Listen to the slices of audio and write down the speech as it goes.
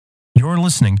You're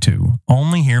listening to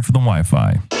Only Here for the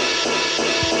Wi-Fi.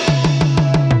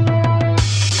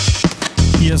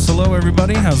 Yes, hello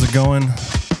everybody. How's it going?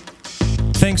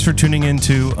 Thanks for tuning in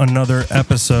to another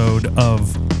episode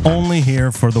of Only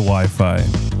Here for the Wi-Fi.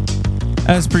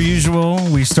 As per usual,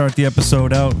 we start the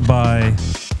episode out by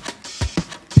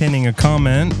pinning a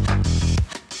comment,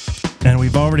 and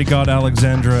we've already got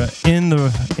Alexandra in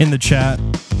the chat,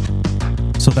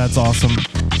 so that's awesome.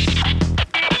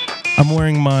 I'm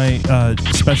wearing my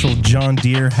special John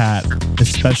Deere hat,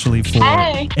 especially for...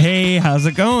 Hey, how's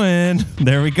it going?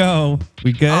 There we go.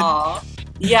 We good? Aww.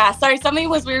 Yeah, sorry, something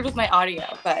was weird with my audio,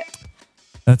 but...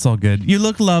 That's all good. You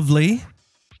look lovely.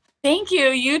 Thank you.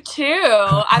 You too.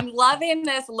 I'm loving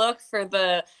this look for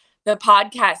the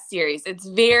podcast series. It's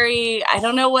very... I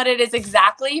don't know what it is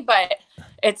exactly, but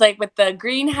it's like with the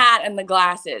green hat and the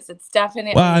glasses. It's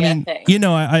definitely a thing. You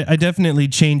know, I definitely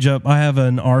change up. I have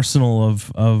an arsenal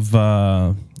of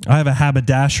I have a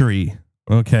haberdashery.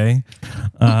 Okay.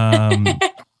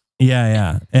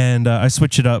 Yeah. And I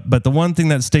switch it up. But the one thing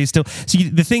that stays still. See,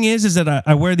 the thing is that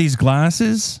I wear these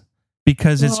glasses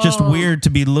because it's just weird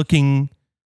to be looking,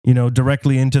 you know,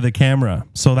 directly into the camera.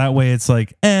 So that way it's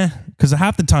like, because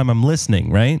half the time I'm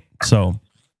listening, right? So.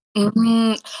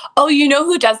 Mm-hmm. Oh, you know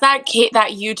who does that?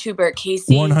 That YouTuber,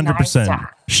 Casey. 100%.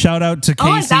 Shout out to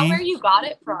Casey. Oh, is that where you got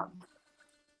it from?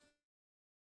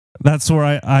 That's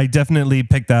where I definitely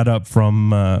picked that up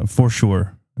from, for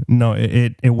sure. No,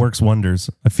 it works wonders.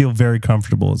 I feel very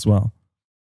comfortable as well.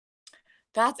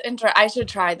 That's interesting. I should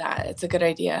try that. It's a good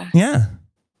idea. Yeah.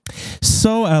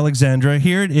 So, Alexandra,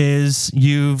 here it is.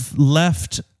 You've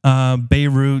left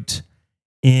Beirut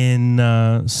in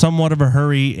somewhat of a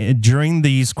hurry during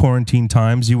these quarantine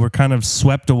times. You were kind of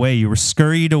swept away. You were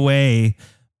scurried away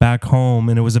back home,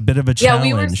 and it was a bit of a challenge.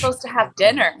 Yeah, we were supposed to have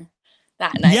dinner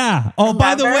that night. Yeah. Oh,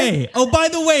 by the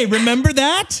way, remember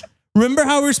that? Remember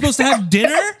how we were supposed to have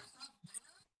dinner?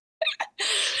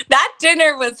 That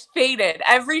dinner was fated.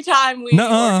 Every time we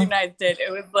organized it,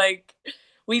 it was like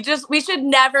we should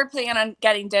never plan on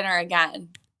getting dinner again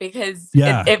because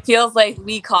it feels like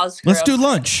we caused. Let's do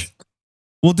lunch.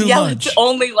 We'll do lunch.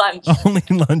 Only lunch. Only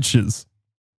lunches.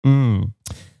 So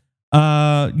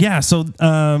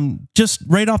just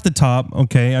right off the top,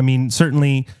 okay. I mean,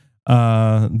 certainly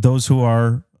those who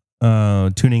are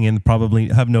tuning in probably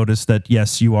have noticed that,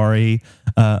 yes, you are a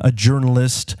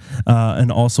journalist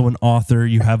and also an author.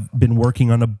 You have been working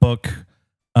on a book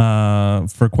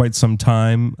for quite some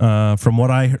time. From what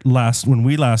when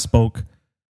we last spoke,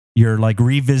 you're like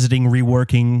revisiting,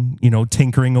 reworking,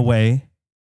 tinkering away.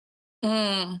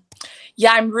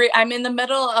 Yeah, I'm in the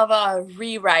middle of a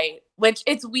rewrite, which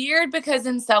it's weird because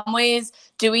in some ways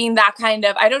doing that kind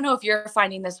of, I don't know if you're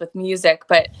finding this with music,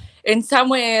 but in some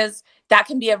ways that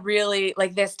can be a really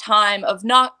like this time of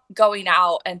not going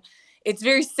out. And it's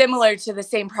very similar to the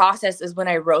same process as when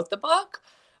I wrote the book.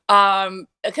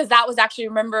 Because that was actually,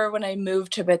 remember when I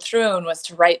moved to Bethune was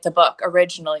to write the book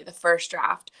originally, the first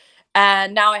draft.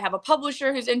 And now I have a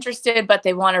publisher who's interested, but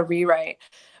they want to rewrite.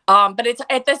 But it's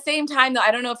at the same time, though,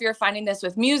 I don't know if you're finding this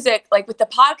with music, like with the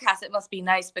podcast, it must be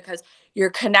nice because you're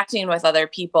connecting with other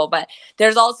people. But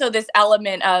there's also this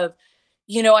element of,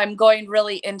 I'm going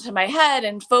really into my head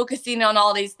and focusing on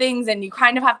all these things. And you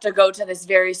kind of have to go to this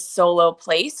very solo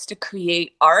place to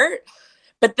create art.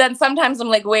 But then sometimes I'm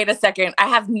like, wait a second, I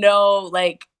have no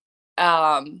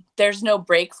there's no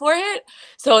break for it.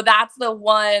 So that's the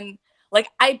one,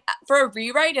 for a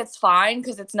rewrite, it's fine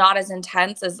because it's not as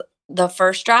intense as the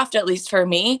first draft, at least for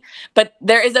me, but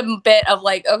there is a bit of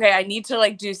okay, I need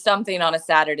to do something on a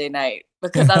Saturday night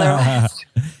because otherwise.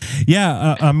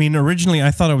 Yeah. I mean, originally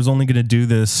I thought I was only going to do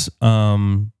this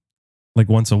once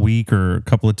a week or a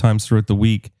couple of times throughout the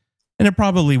week. And it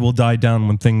probably will die down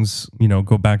when things,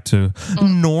 go back to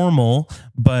normal.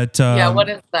 But what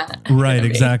is that? Right.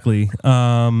 Exactly.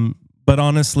 But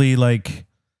honestly,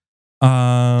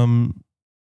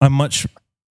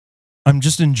 I'm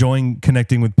just enjoying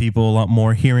connecting with people a lot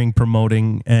more, hearing,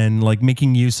 promoting, and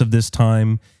making use of this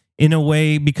time in a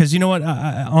way, because you know what,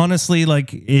 I honestly,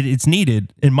 it's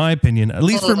needed, in my opinion, at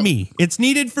least for me. It's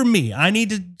needed for me. I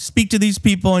need to speak to these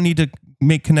people. I need to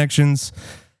make connections,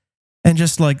 and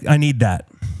just I need that.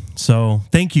 So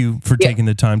thank you for taking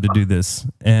the time to do this.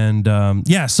 And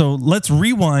so let's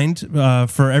rewind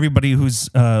for everybody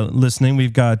who's listening.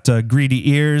 We've got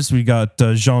Greedy Ears. We got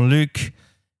Jean-Luc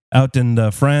out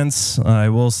in France. I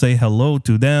will say hello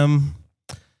to them.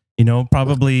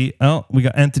 Probably, we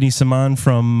got Anthony Saman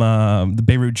from the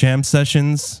Beirut Jam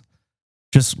Sessions.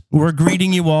 We're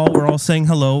greeting you all. We're all saying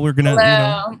hello. We're going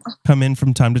to come in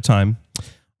from time to time.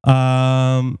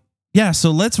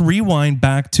 So let's rewind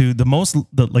back to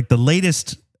the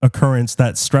latest occurrence,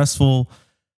 that stressful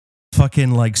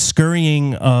fucking like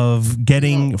scurrying of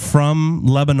getting from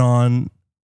Lebanon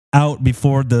out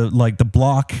before the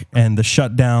block and the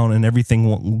shutdown and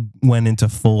everything went into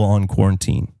full on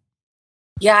quarantine.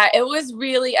 Yeah, it was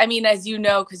really, I mean, as you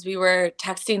know, because we were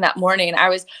texting that morning, I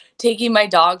was taking my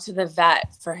dog to the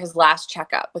vet for his last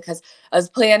checkup because I was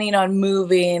planning on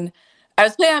moving. I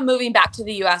was planning on moving back to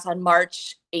the US on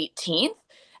March 18th.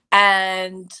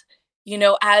 And, you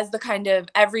know, as the kind of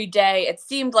every day, it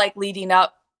seemed like leading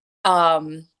up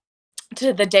to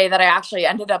the day that I actually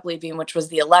ended up leaving, which was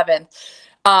the 11th,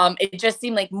 it just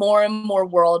seemed like more and more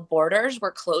world borders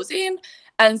were closing.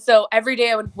 And so every day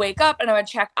I would wake up and I would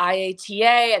check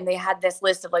IATA, and they had this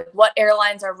list of like what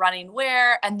airlines are running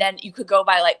where, and then you could go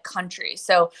by like country.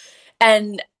 So,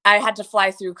 and I had to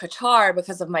fly through Qatar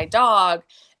because of my dog.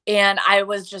 And I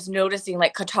was just noticing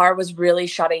like Qatar was really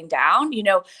shutting down. You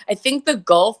know, I think the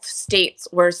Gulf states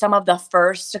were some of the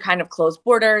first to kind of close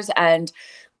borders and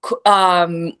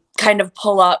kind of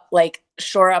pull up, like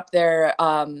shore up their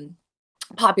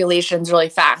populations really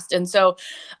fast. And so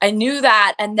I knew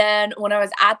that. And then when I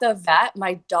was at the vet,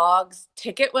 my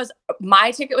ticket was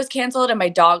canceled and my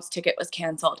dog's ticket was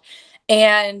canceled.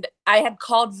 And I had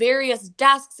called various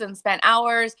desks and spent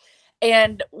hours.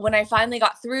 And when I finally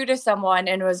got through to someone,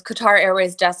 and it was Qatar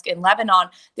Airways desk in Lebanon,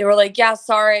 they were like, yeah,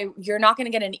 sorry, you're not going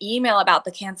to get an email about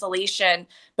the cancellation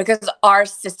because our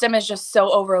system is just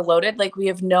so overloaded. Like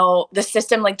the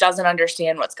system like doesn't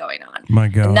understand what's going on. My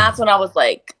God. And that's when I was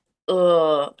like,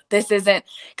 this isn't,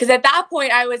 because at that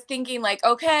point I was thinking like,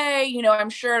 okay, you know, I'm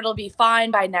sure it'll be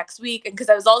fine by next week. And because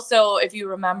I was also, if you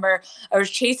remember, I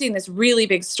was chasing this really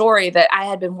big story that I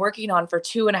had been working on for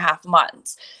 2.5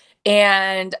 months.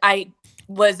 And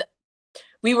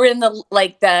we were in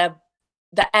the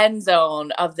end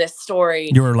zone of this story.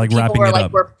 You were like People wrapping were it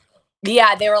like, up.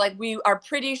 They were like, we are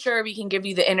pretty sure we can give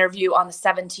you the interview on the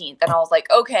 17th. And I was like,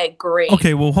 okay, great.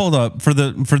 Okay, well, hold up. For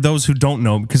those who don't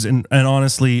know, because and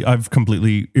honestly, I've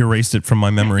completely erased it from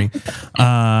my memory.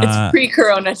 It's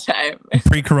pre-corona time.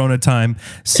 Pre-corona time.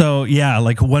 So yeah,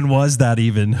 like when was that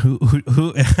even? Who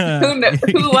who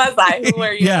was I? Who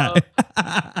were you? Yeah.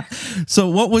 So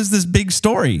what was this big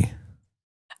story?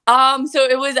 So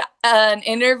it was an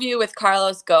interview with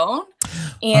Carlos Ghosn.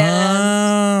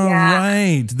 And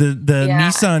right. The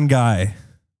Nissan guy.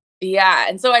 Yeah.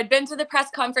 And so I'd been to the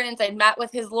press conference. I'd met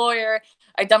with his lawyer.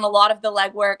 I'd done a lot of the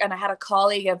legwork, and I had a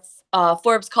colleague,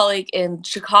 Forbes colleague in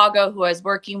Chicago who I was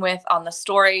working with on the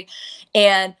story.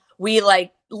 And we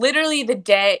like literally the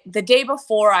day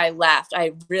before I left,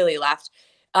 I really left.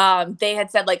 They had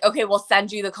said like, okay, we'll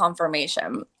send you the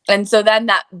confirmation. And so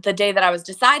then the day that I was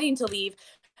deciding to leave,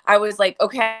 I was like,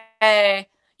 okay,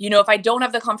 you know, if I don't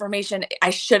have the confirmation, I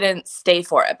shouldn't stay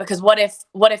for it, because what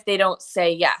if they don't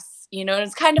say yes? You know, and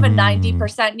it's kind of a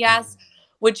 90% yes,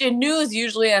 which in news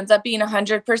usually ends up being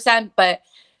 100%. But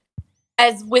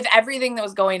as with everything that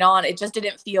was going on, it just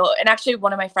didn't feel. And actually,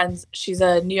 one of my friends, she's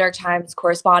a New York Times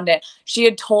correspondent, she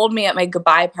had told me at my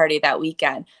goodbye party that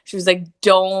weekend, she was like,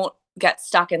 don't get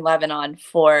stuck in Lebanon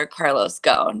for Carlos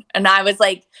Ghosn. And I was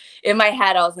like, in my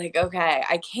head, I was like, okay,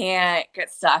 I can't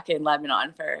get stuck in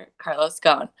Lebanon for Carlos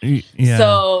Ghosn. Yeah.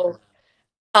 So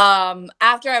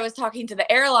after I was talking to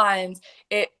the airlines,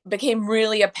 it became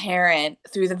really apparent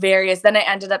through then I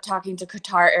ended up talking to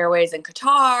Qatar Airways in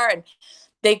Qatar,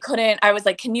 and I was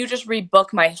like, can you just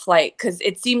rebook my flight? Because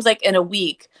it seems like in a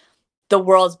week, the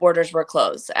world's borders were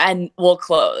closed and will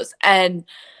close. And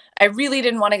I really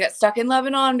didn't want to get stuck in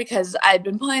Lebanon because I'd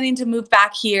been planning to move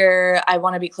back here. I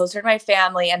want to be closer to my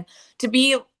family and to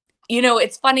be, you know,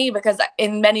 it's funny because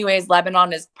in many ways,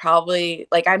 Lebanon is probably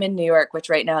like, I'm in New York, which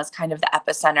right now is kind of the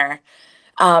epicenter,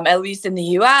 at least in the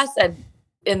US and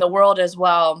in the world as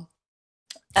well.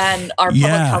 And our public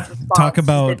health response. Talk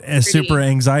about super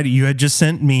anxiety. You had just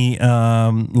sent me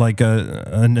like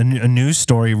a news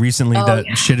story recently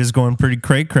shit is going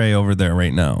pretty cray over there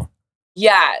right now.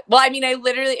 Yeah. Well, I mean, it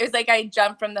was like I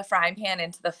jumped from the frying pan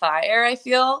into the fire, I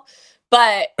feel.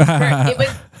 But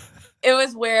it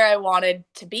was where I wanted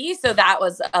to be. So that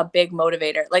was a big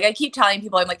motivator. Like I keep telling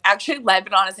people, I'm like, actually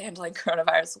Lebanon is handling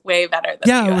coronavirus way better than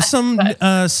the US. It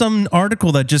was some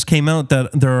article that just came out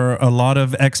that there are a lot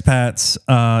of expats,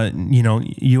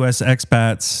 US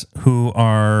expats who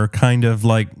are kind of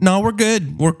like, no, we're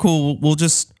good. We're cool. We'll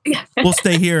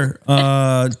stay here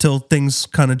till things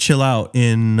kind of chill out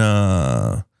in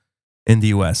in the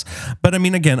US. But I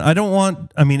mean, again,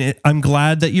 I'm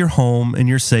glad that you're home and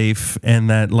you're safe and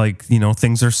that, like,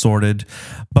 things are sorted.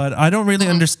 But I don't really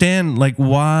understand, like,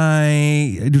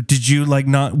 why did you, like,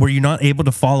 were you not able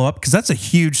to follow up? Because that's a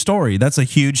huge story. That's a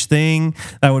huge thing.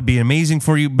 That would be amazing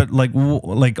for you. But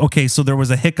okay, so there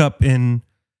was a hiccup in.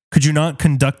 Could you not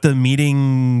conduct the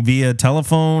meeting via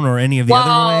telephone or any of the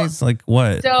other ways? Like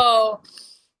what? So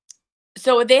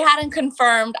they hadn't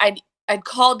confirmed. I'd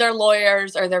called their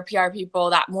lawyers or their PR people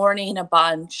that morning a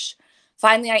bunch.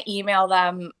 Finally, I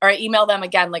emailed them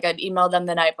again. Like, I'd emailed them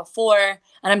the night before,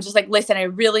 and I'm just like, listen, I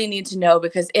really need to know,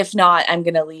 because if not, I'm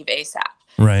gonna leave ASAP.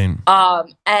 Right.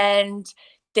 And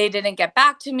they didn't get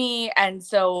back to me, and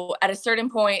so at a certain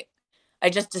point, I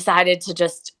just decided to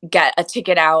just get a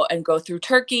ticket out and go through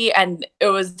Turkey, and it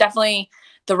was definitely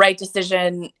the right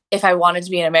decision if I wanted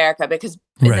to be in America, because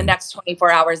in the next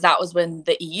 24 hours, that was when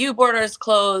the EU borders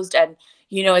closed. And,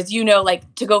 as you know,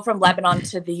 like, to go from Lebanon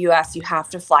to the US, you have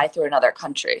to fly through another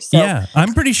country. So yeah,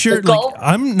 I'm pretty sure,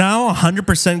 I'm now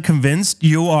 100% convinced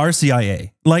you are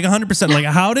CIA. Like 100%. Like,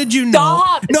 how did you know?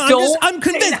 Stop. No, I'm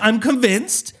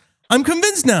convinced. I'm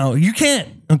convinced now. You can't.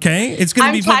 Okay, it's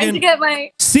gonna be trying to get my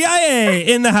CIA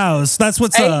in the house. That's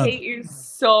what's up. I hate you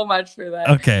so much for that.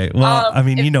 Okay, well, I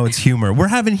mean, it's humor. We're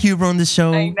having humor on the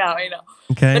show. I know.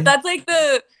 Okay, but that's like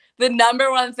the number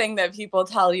one thing that people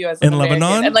tell you as an in American.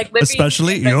 Lebanon, and like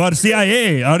especially, you are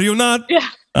CIA, are you not? Yeah,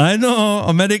 I know,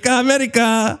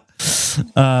 America.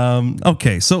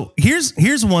 Okay, so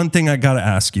here's one thing I gotta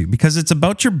ask you, because it's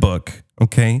about your book,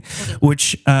 okay,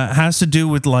 which has to do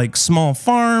with, like, small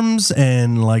farms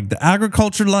and, like, the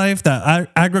agriculture life, that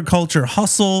agriculture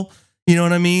hustle. You know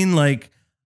what I mean? Like,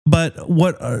 but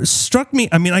what struck me,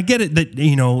 I mean, I get it that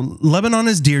Lebanon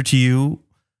is dear to you,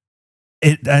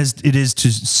 as it is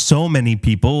to so many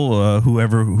people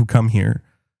who come here.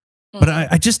 But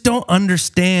I just don't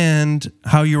understand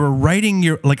how you were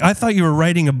writing I thought you were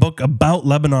writing a book about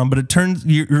Lebanon, but it turns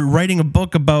you're writing a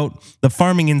book about the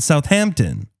farming in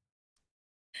Southampton.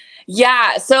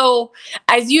 Yeah. So,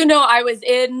 as you know, I was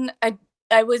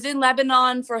in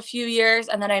Lebanon for a few years,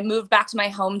 and then I moved back to my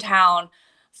hometown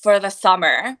for the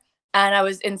summer, and I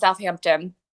was in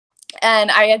Southampton.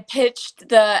 And I had pitched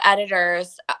the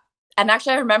editors, and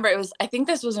actually I remember I think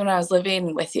this was when I was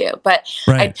living with you, but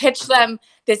I pitched them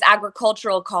this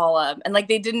agricultural column, and, like,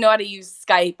 they didn't know how to use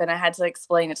Skype, and I had to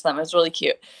explain it to them. It was really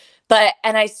cute.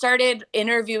 And I started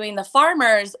interviewing the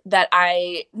farmers that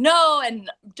I know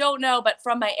and don't know, but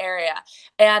from my area.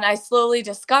 And I slowly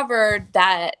discovered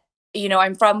that,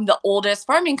 I'm from the oldest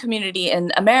farming community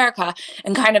in America,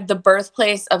 and kind of the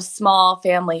birthplace of small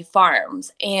family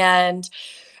farms. And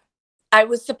I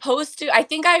was supposed to, I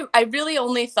think I really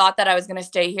only thought that I was going to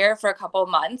stay here for a couple of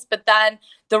months, but then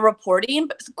the reporting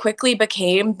quickly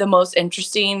became the most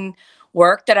interesting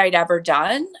work that I'd ever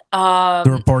done. The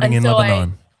reporting in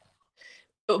Lebanon.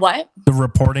 What? The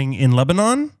reporting in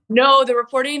Lebanon? No, the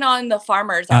reporting on the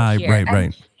farmers out here.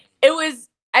 Right. It was,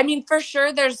 I mean, for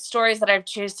sure, there's stories that I've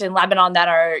chased in Lebanon that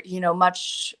are,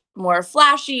 much more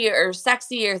flashy or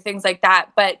sexy or things like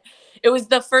that. But it was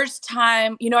the first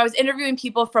time, I was interviewing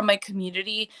people from my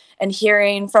community and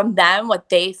hearing from them what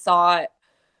they thought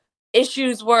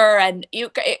issues were. And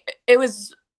it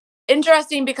was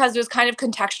interesting because it was kind of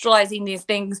contextualizing these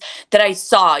things that I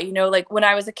saw, like when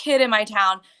I was a kid in my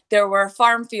town, there were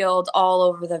farm fields all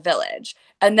over the village.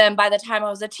 And then by the time I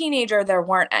was a teenager, there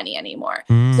weren't any anymore.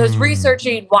 So I was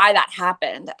researching why that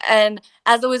happened. And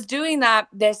as I was doing that,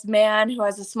 this man who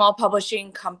has a small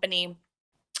publishing company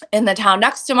in the town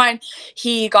next to mine,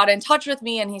 he got in touch with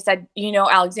me and he said,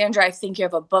 Alexandra, I think you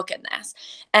have a book in this.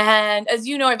 And as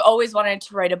you know, I've always wanted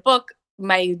to write a book.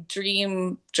 My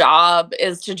dream job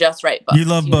is to just write books. You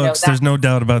love books. There's no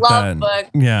doubt about that. Books.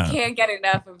 Yeah. Can't get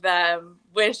enough of them.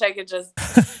 Wish I could just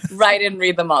write and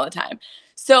read them all the time.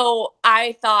 So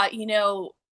I thought,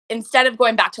 instead of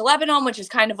going back to Lebanon, which is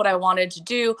kind of what I wanted to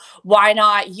do, why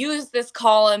not use this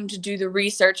column to do the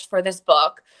research for this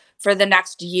book for the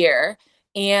next year?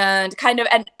 And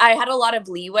I had a lot of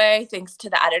leeway thanks to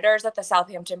the editors at the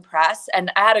Southampton Press.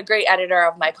 And I had a great editor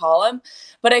of my column,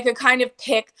 but I could kind of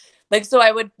pick, so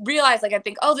I would realize, I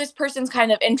think, oh, this person's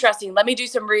kind of interesting. Let me do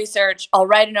some research. I'll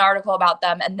write an article about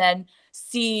them and then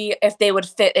see if they would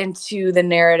fit into the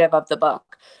narrative of the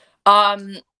book.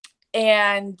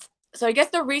 And so I guess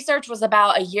the research was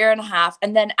about a year and a half.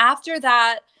 And then after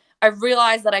that, I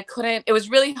realized that it was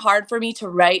really hard for me to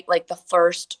write the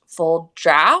first full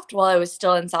draft while I was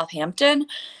still in Southampton,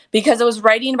 because I was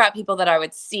writing about people that I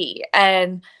would see.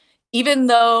 And even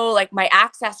though my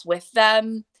access with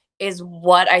them is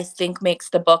what I think makes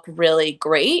the book really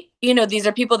great, these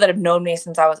are people that have known me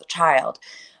since I was a child.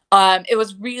 it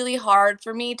was really hard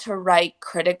for me to write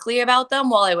critically about them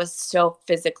while I was still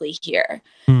physically here.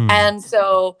 Hmm. And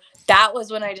so that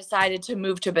was when I decided to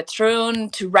move to Bethune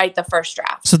to write the first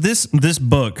draft. So this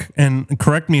book, and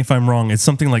correct me if I'm wrong, it's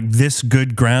something like This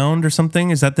Good Ground or something.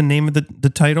 Is that the name of the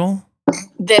title?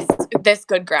 This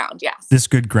Good Ground, yes. This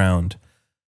Good Ground.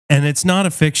 And it's not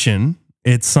a fiction.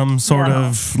 It's some sort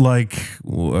of like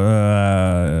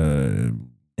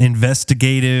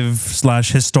investigative /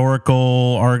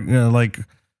 historical art, like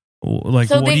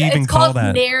so what do you even call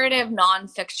that? Narrative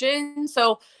nonfiction.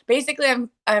 So basically,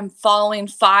 I'm following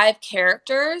 5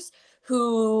 characters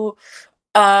who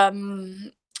have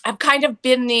kind of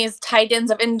been these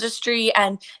titans of industry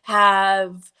and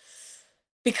have,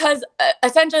 because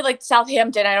essentially, like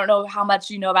Southampton, I don't know how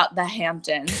much you know about the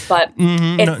Hamptons, but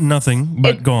Nothing,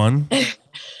 but go on.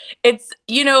 It's,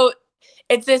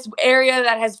 it's this area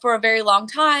that has for a very long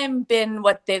time been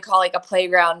what they call like a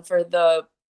playground for the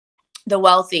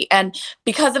wealthy. And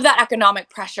because of that economic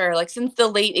pressure, like since the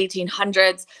late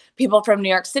 1800s, people from New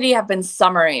York City have been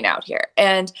summering out here.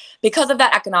 And because of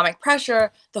that economic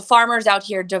pressure, the farmers out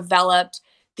here developed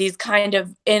these kind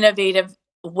of innovative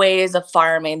ways of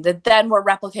farming that then were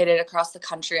replicated across the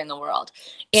country and the world.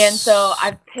 And so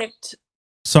I've picked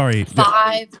 5.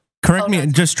 Correct me.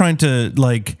 I'm just trying to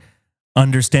like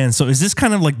understand. So is this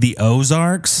kind of like the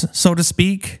Ozarks, so to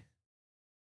speak?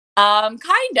 Kind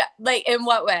of. Like, in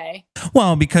what way?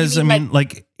 Well, because I mean,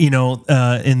 like in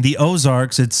the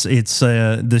Ozarks, it's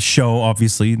the show,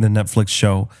 obviously the Netflix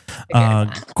show.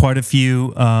 Quite a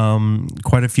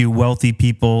few wealthy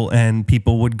people and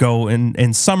people would go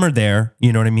and summer there.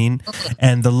 You know what I mean?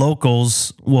 And the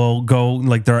locals will go,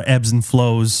 like there are ebbs and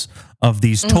flows of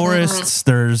these tourists.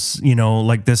 There's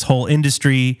like this whole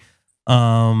industry,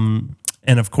 and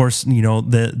of course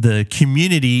the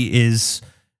community is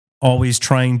always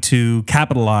trying to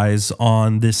capitalize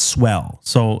on this swell.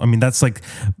 So, I mean, that's like,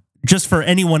 just for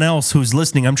anyone else who's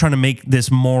listening, I'm trying to make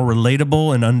this more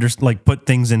relatable and put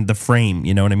things in the frame,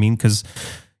 you know what I mean? Because,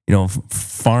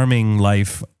 farming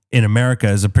life in America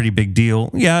is a pretty big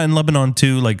deal. Yeah, in Lebanon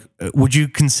too. Like, would you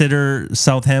consider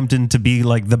Southampton to be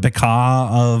like the Bekaa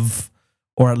of,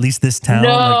 or at least this town?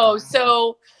 No,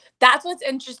 so that's what's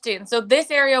interesting. So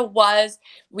this area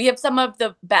we have some of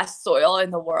the best soil in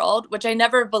the world, which I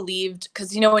never believed,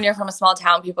 because when you're from a small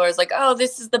town, people are always like, oh,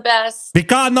 this is the best.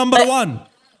 Bekaa number 1.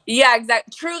 Yeah,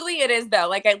 exactly. Truly it is though.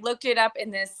 Like I looked it up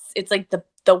in this, it's like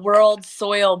the world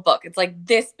soil book. It's like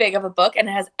this big of a book and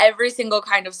it has every single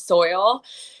kind of soil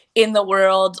in the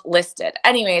world listed.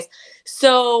 Anyways,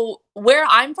 so where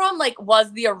I'm from, like,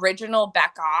 was the original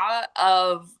Bekaa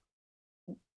of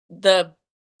in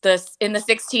the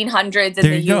 1600s in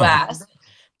the US.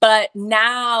 But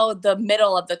now the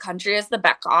middle of the country is the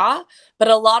Bekaa. But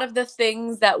a lot of the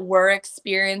things that we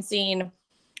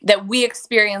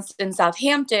experienced in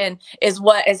Southampton is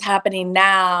what is happening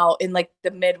now in like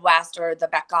the Midwest or the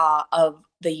Bekaa of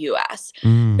the US.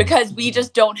 Because we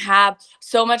just don't have,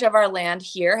 so much of our land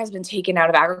here has been taken out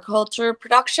of agriculture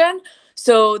production.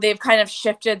 So they've kind of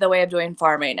shifted the way of doing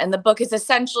farming. And the book is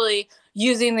essentially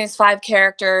using these 5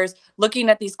 characters, looking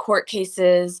at these court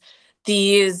cases,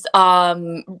 these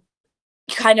kind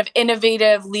of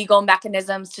innovative legal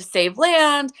mechanisms to save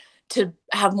land, to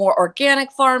have more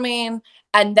organic farming,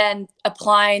 and then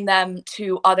applying them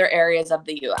to other areas of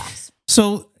the U.S.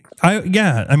 So,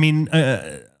 I'm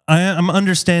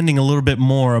understanding a little bit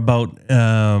more about,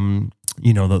 the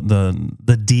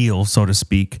deal, so to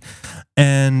speak,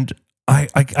 and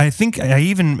I think I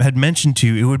even had mentioned to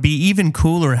you, it would be even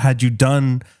cooler had you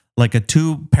done like a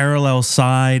 2 parallel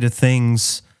side of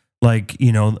things. Like,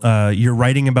 you're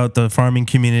writing about the farming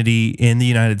community in the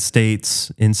United States,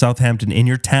 in Southampton, in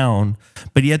your town,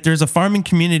 but yet there's a farming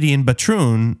community in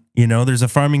Bethune, there's a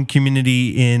farming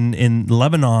community in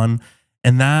Lebanon.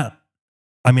 And that,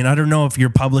 I mean, I don't know if your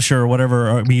publisher or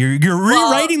whatever, I mean, you're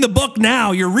rewriting the book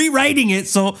now. You're rewriting it.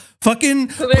 So fucking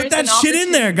put that shit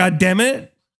in there. God damn it.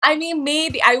 I mean,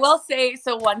 maybe I will say,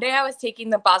 so one day I was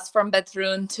taking the bus from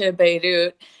Bethune to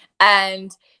Beirut,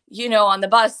 and, on the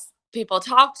bus, people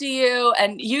talk to you,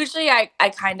 and usually I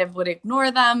kind of would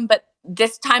ignore them, but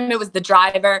this time it was the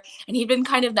driver, and he'd been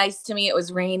kind of nice to me. It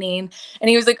was raining, and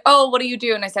he was like, oh, what do you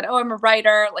do? And I said, oh, I'm a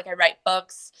writer. Like, I write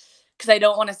books, because I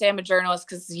don't want to say I'm a journalist,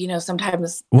 because,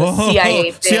 sometimes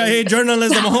CIA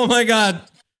journalism. Oh my God.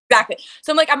 Exactly.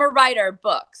 So I'm like, I'm a writer of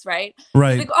books, right?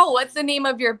 Right. He's like, oh, what's the name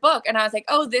of your book? And I was like,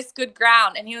 oh, This Good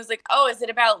Ground. And he was like, oh, is it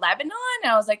about Lebanon?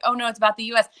 And I was like, oh, no, it's about the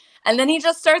US. And then he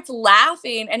just starts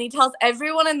laughing, and he tells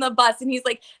everyone in the bus, and he's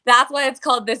like, that's why it's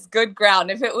called This Good Ground.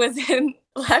 If it was in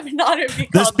Lebanon would be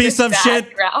This called piece the of sad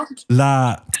shit. ground.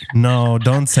 No,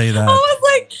 don't say I that. was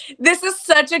like, this is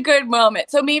such a good moment.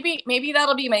 So maybe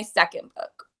that'll be my second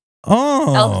book.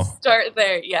 I'll Oh, start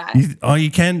there. Yeah. you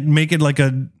can't make it like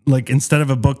instead of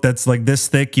a book that's like this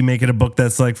thick, you make it a book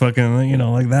that's like fucking,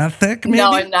 like that thick. Maybe?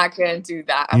 No, I'm not gonna do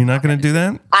that. You're not gonna do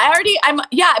that?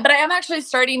 But I am actually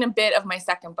starting a bit of my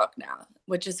second book now,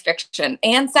 which is fiction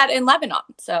and set in Lebanon.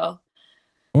 So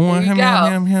Oh, there you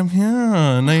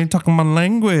go. Now you're talking about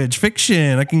language,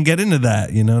 fiction. I can get into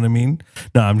that. You know what I mean?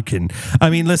 No, I'm kidding. I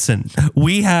mean, listen,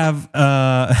 we have,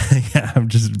 yeah, I'm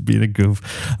just being a goof.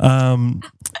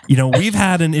 We've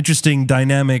had an interesting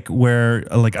dynamic where,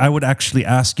 like, I would actually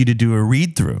ask you to do a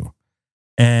read through,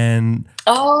 and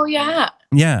oh yeah,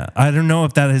 I don't know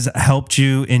if that has helped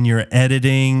you in your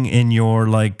editing, in your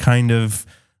like kind of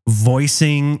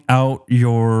voicing out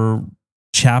your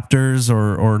chapters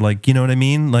or like, you know what I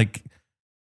mean? Like,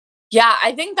 yeah,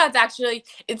 I think that's actually,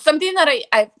 it's something that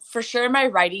I for sure my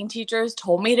writing teachers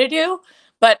told me to do,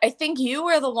 but I think you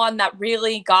were the one that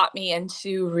really got me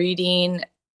into reading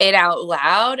it out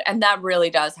loud, and that really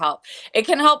does help. It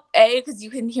can help because you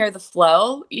can hear the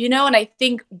flow, and I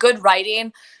think good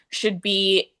writing should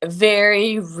be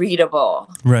very readable.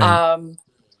 right.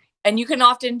 And you can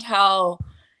often tell,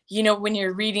 when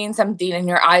you're reading something and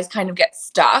your eyes kind of get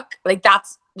stuck, like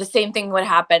that's the same thing would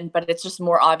happen, but it's just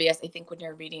more obvious, I think, when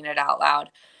you're reading it out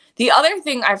loud. The other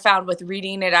thing I found with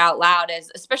reading it out loud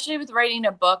is, especially with writing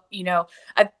a book,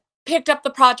 I've picked up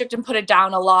the project and put it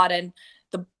down a lot. And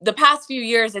the past few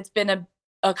years, it's been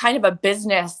a kind of a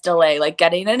business delay, like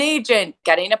getting an agent,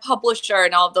 getting a publisher,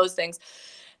 and all of those things,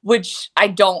 which I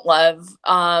don't love.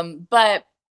 But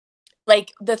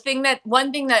like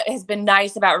one thing that has been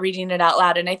nice about reading it out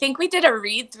loud, and I think we did a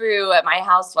read through at my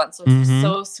house once, which was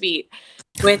so sweet,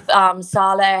 with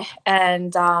Saleh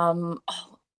and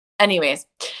anyways.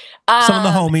 Some of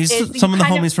the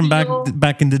homies from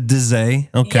back in the day.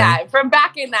 Okay. Yeah, from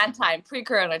back in that time,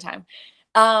 pre-corona time.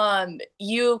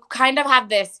 You kind of have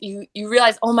this, you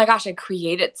realize, oh my gosh, I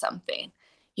created something,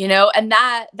 and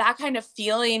that kind of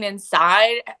feeling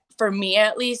inside, for me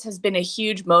at least, has been a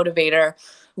huge motivator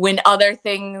when other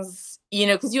things,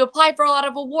 because you apply for a lot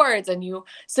of awards and you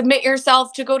submit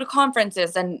yourself to go to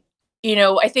conferences. And,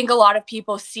 I think a lot of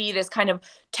people see this kind of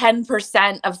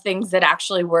 10% of things that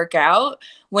actually work out,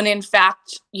 when in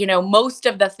fact, most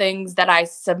of the things that I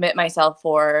submit myself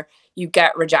for, you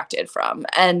get rejected from.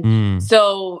 And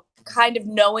so kind of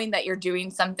knowing that you're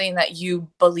doing something that you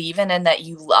believe in and that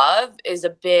you love is a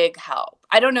big help.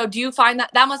 I don't know. Do you find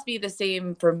that must be the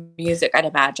same for music, I'd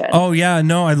imagine? Oh yeah,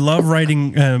 no, I love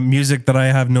writing music that I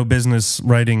have no business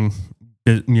writing,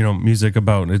 music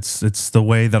about. It's the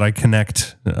way that I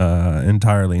connect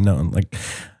entirely. No,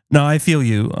 I feel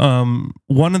you.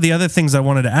 One of the other things I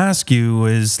wanted to ask you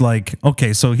is like,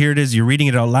 okay, so here it is. You're reading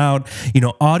it out loud.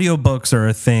 Audiobooks are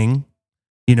a thing.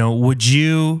 Would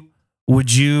you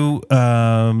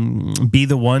be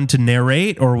the one to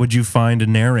narrate, or would you find a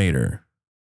narrator?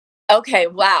 Okay,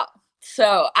 wow.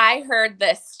 So I heard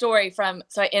this story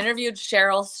so I interviewed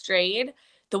Cheryl Strayed,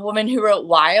 the woman who wrote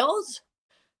Wild.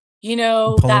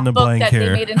 That book that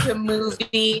they made into a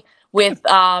movie with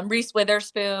Reese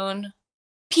Witherspoon.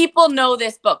 People know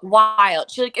this book, Wild.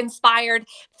 She inspired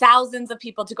thousands of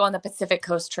people to go on the Pacific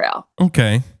Coast Trail.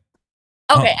 Okay.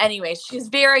 Anyways, she's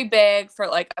very big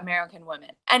for American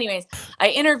women. Anyways, I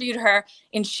interviewed her,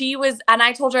 and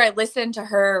I told her I listened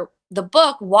to the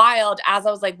book Wild as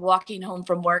I was walking home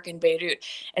from work in Beirut.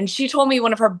 And she told me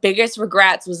one of her biggest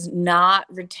regrets was not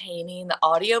retaining the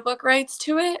audiobook rights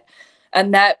to it.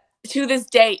 And that to this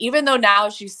day, even though now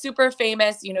she's super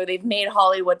famous, they've made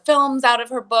Hollywood films out of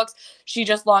her books. She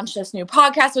just launched this new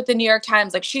podcast with the New York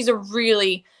Times. She's a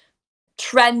really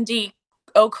trendy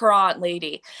au courant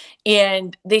lady,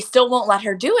 and they still won't let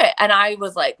her do it. And I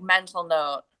was like, mental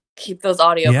note, keep those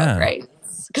audiobook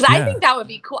rights, because I think that would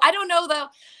be cool. I don't know though.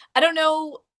 I don't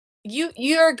know.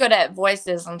 You're good at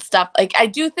voices and stuff. I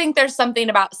do think there's something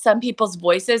about some people's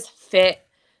voices fit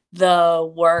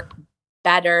the work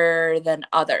better than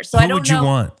others. So I don't know. Who would you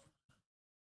want?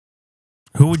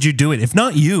 Who would you do it? If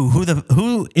not you,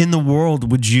 who in the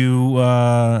world would you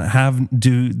have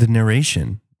do the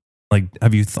narration?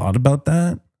 Have you thought about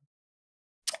that?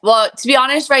 Well, to be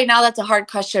honest, right now, that's a hard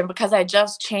question because I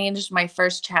just changed my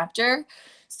first chapter.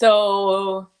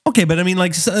 So. Okay, but I mean,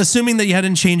 assuming that you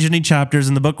hadn't changed any chapters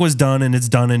and the book was done and it's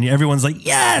done and everyone's like,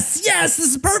 yes, this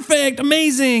is perfect,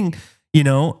 amazing.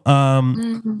 Who?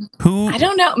 I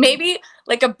don't know. Maybe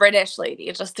a British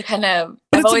lady, just to kind of.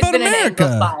 But I've always been America.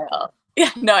 an Anglophile.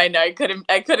 Yeah, no, I know. I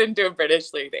couldn't do a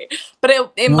British lady,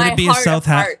 but in my heart of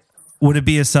hearts. Would it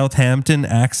be a Southampton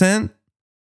accent?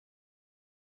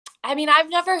 I mean, I've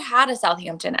never had a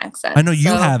Southampton accent. I know you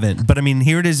haven't, but I mean,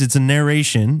 here it is. It's a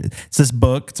narration. It's this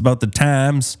book. It's about the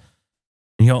times.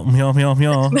 Meow, meow, meow,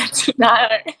 meow. That's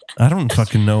not. I don't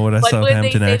fucking know what a What would they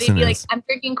Southampton say? accent They'd be like, is. "I'm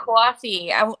drinking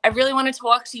coffee. I really want to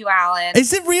talk to you, Alan.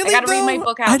 Is it really? I gotta read though? my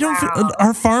book out I don't. loud."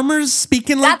 Are farmers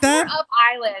speaking like That's that? more up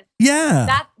island.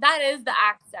 Yeah. That is the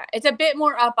accent. It's a bit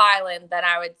more up island than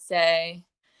I would say.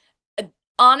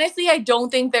 Honestly, I don't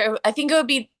think there. I think it would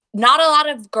be not a lot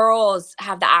of girls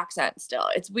have the accent still.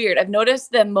 It's weird. I've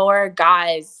noticed that more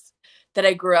guys that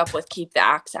I grew up with keep the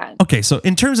accent. Okay, so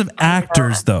in terms of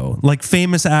actors, though, like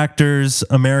famous actors,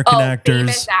 American actors,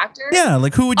 famous actors. yeah,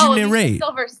 like who would you Alicia narrate?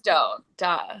 Silverstone.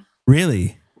 Duh.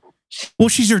 Really? Well,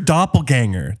 she's your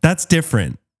doppelganger. That's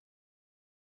different.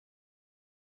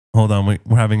 Hold on,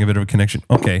 we're having a bit of a connection.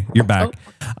 Okay, you're back.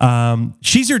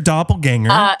 She's your doppelganger.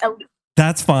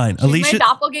 That's fine. She's Alicia, my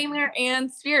doppelganger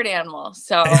and spirit animal.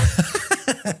 So,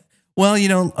 well,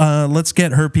 let's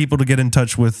get her people to get in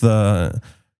touch with,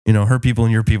 her people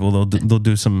and your people. They'll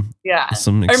do some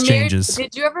exchanges.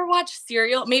 Did you ever watch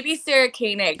Serial? Maybe Sarah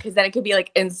Koenig, because then it could be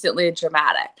like instantly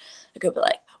dramatic. It could be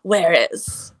like, "Where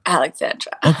is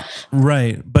Alexandra?" Okay,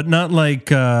 right, but not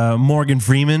like Morgan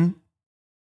Freeman.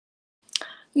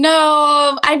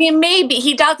 No, I mean maybe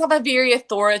he does have a very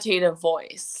authoritative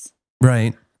voice.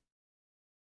 Right.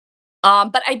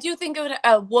 But I do think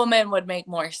a woman would make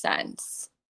more sense.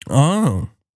 Oh,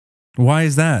 why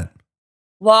is that?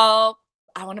 Well,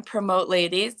 I want to promote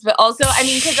ladies, but also, I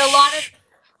mean, because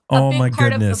oh my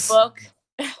goodness,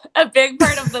 a big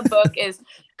part of the book is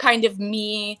kind of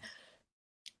me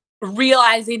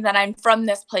realizing that I'm from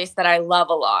this place that I love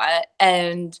a lot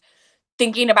and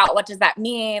thinking about what does that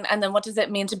mean, and then what does it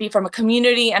mean to be from a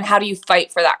community, and how do you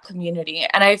fight for that community.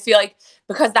 And I feel like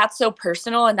because that's so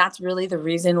personal, and that's really the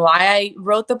reason why I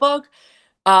wrote the book,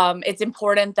 it's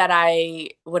important that I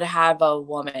would have a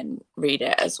woman read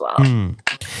it as well.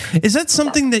 Is that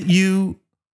something that you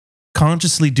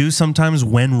consciously do sometimes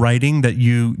when writing, that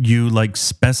you like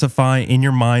specify in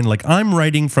your mind, like I'm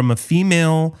writing from a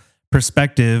female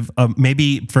perspective of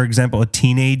maybe, for example, a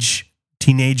teenage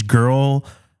girl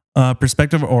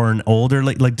perspective, or an older,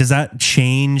 like does that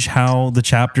change how the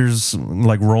chapters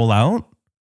like roll out?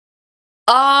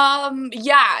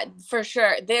 Yeah, for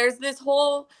sure. There's this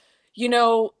whole,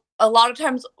 a lot of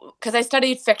times, because I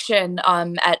studied fiction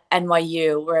at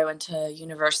NYU, where I went to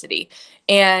university,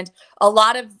 and a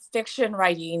lot of fiction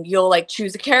writing, you'll like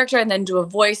choose a character and then do a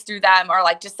voice through them, or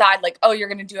like decide like, oh, you're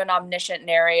going to do an omniscient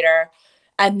narrator,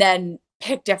 and then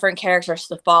pick different characters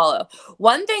to follow.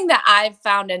 One thing that I've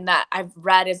found and that I've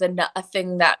read is a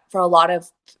thing that for a lot of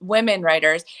women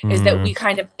writers is that we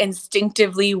kind of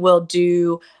instinctively will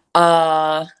do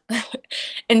like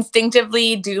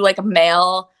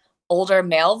a older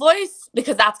male voice,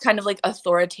 because that's kind of like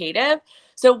authoritative.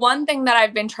 So one thing that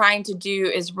I've been trying to do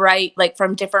is write like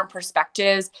from different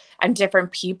perspectives and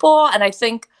different people. And I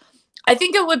think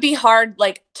it would be hard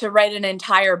like to write an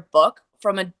entire book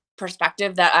from a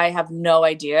perspective that I have no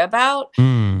idea about.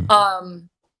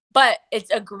 But it's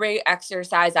a great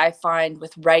exercise, I find,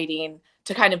 with writing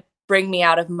to kind of bring me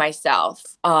out of myself.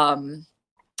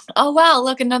 Oh wow,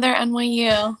 look, another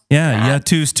NYU. Yeah,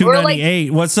 298.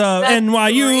 Like, what's up,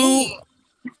 NYU?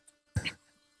 Great.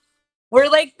 We're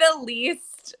like the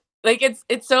least, like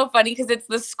it's so funny because it's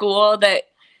the school that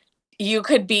you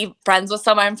could be friends with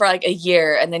someone for like a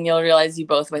year and then you'll realize you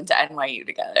both went to NYU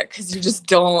together because you're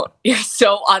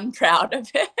so unproud of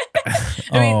it.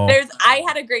 I mean, I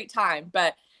had a great time,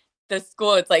 but the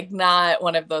school, it's like not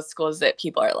one of those schools that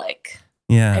people are like,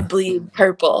 yeah, I bleed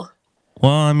purple.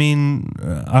 Well, I mean,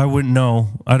 I wouldn't know.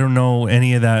 I don't know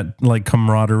any of that like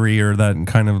camaraderie or that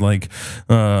kind of like,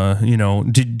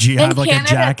 did you have like a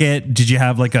jacket? Did you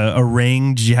have like a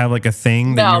ring? Did you have like a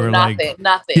thing that you were nothing.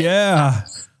 Yeah.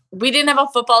 We didn't have a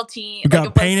football team. We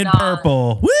got painted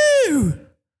purple. Woo!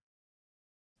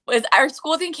 Was our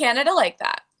schools in Canada like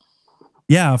that?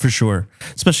 Yeah, for sure.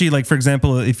 Especially like, for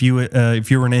example, if you were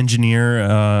an engineer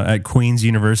at Queen's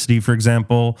University, for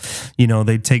example,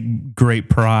 they take great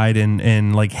pride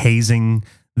in like hazing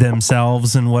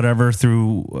themselves and whatever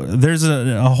through. There's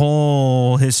a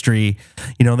whole history.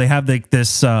 They have like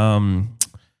this. They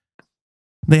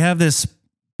have this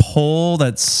pole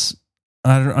that's.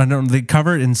 I don't. They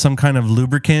cover it in some kind of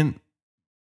lubricant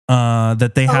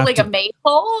that they have like a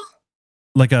maypole,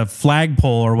 like a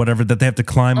flagpole or whatever, that they have to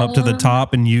climb up to the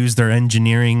top and use their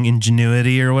engineering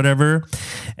ingenuity or whatever.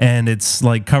 And it's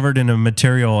like covered in a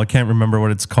material. I can't remember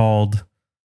what it's called.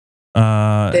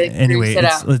 Anyway,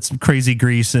 it's crazy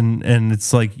grease and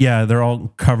it's like, yeah, they're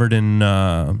all covered in.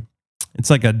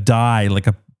 It's like a dye, like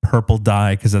a purple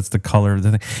dye because that's the color of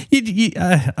the thing.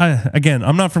 Again,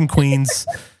 I'm not from Queens.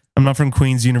 I'm not from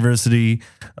Queens University.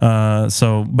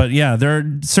 But yeah, there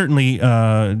are certainly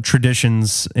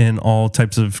traditions in all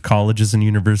types of colleges and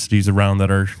universities around that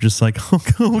are just like,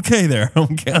 okay, there.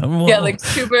 Okay, yeah, like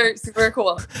super, super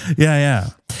cool. Yeah.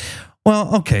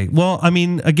 Well, okay. Well, I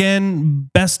mean, again,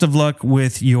 best of luck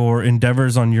with your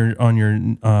endeavors on your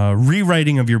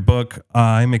rewriting of your book.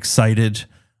 I'm excited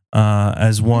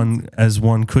as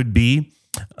one could be.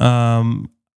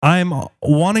 I'm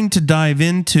wanting to dive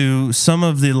into some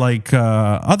of the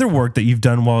other work that you've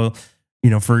done while,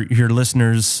 for your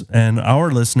listeners and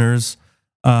our listeners,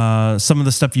 some of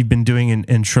the stuff you've been doing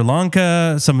in Sri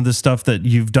Lanka, some of the stuff that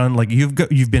you've done, like you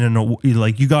got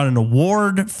an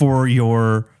award for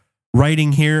your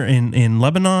writing here in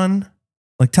Lebanon.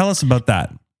 Like, tell us about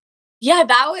that. Yeah,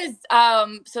 that was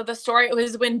so the story, it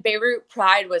was when Beirut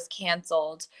Pride was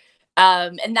canceled.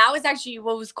 And that was actually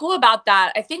what was cool about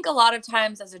that. I think a lot of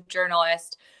times as a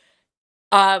journalist,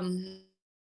 sorry.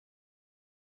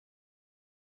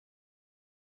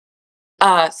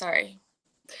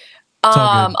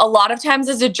 A lot of times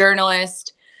as a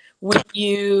journalist, when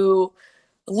you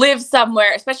live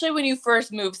somewhere, especially when you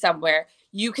first move somewhere,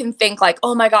 you can think like,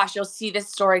 oh my gosh, you'll see this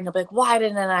story and you'll be like, why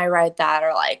didn't I write that?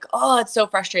 Or like, oh, it's so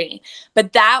frustrating.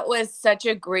 But that was such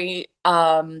a great,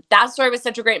 that story was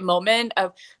such a great moment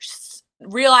of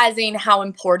realizing how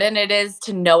important it is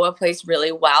to know a place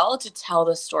really well to tell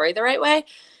the story the right way.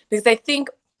 Because I think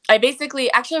actually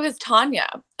it was Tanya,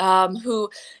 who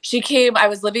I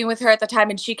was living with her at the time,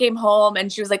 and she came home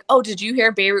and she was like, oh, did you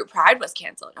hear Beirut Pride was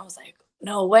canceled? And I was like,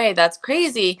 no way, that's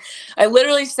crazy. I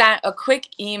literally sent a quick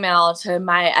email to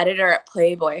my editor at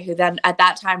Playboy, who then at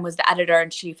that time was the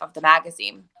editor-in-chief of the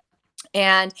magazine.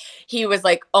 And he was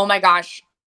like, oh my gosh,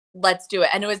 let's do it.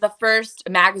 And it was the first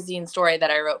magazine story that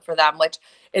I wrote for them, which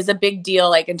is a big deal,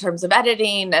 like in terms of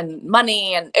editing and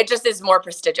money, and it just is more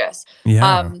prestigious.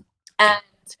 Yeah. And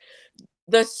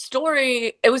the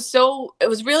story, it was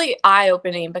really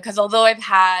eye-opening, because although I've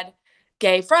had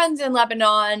gay friends in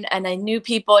Lebanon and I knew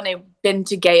people and I've been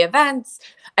to gay events,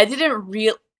 I didn't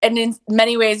and in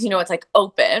many ways, it's like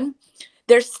open.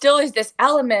 There still is this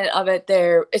element of it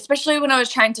there, especially when I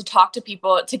was trying to talk to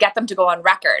people to get them to go on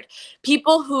record.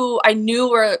 People who I knew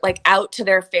were like out to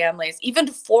their families, even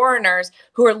foreigners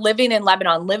who are living in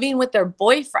Lebanon, living with their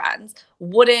boyfriends,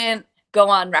 wouldn't go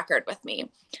on record with me.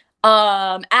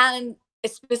 And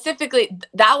specifically,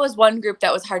 that was one group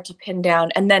that was hard to pin down.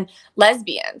 And then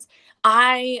lesbians.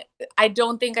 I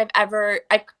don't think I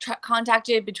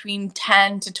contacted between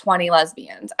 10 to 20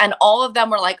 lesbians, and all of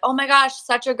them were like, oh my gosh,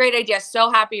 such a great idea.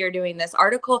 So happy you're doing this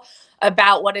article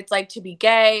about what it's like to be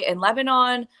gay in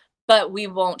Lebanon, but we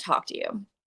won't talk to you.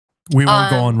 We won't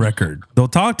go on record. They'll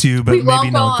talk to you, but maybe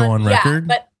not go on record.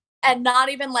 Yeah, and not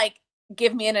even like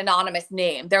give me an anonymous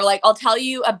name. They're like, I'll tell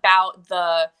you about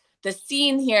the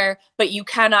scene here, but you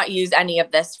cannot use any of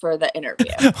this for the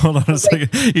interview. Hold on a second.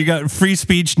 You got Free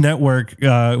Speech Network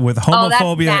with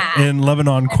homophobia in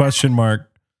Lebanon ?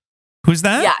 Who's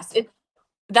that? Yes,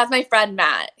 that's my friend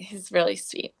Matt. He's really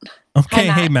sweet. Okay,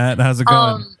 hey Matt, how's it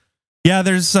going? Yeah,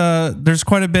 there's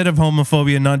quite a bit of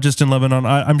homophobia, not just in Lebanon.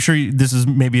 I'm sure this is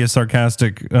maybe a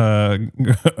sarcastic or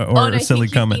a silly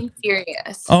comment.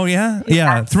 Serious. Oh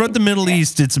yeah. Throughout the Middle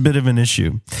East, it's a bit of an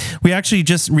issue. We actually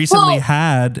just recently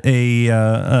had a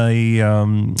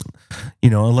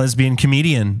lesbian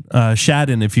comedian,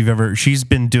 Shadden. If you've ever, she's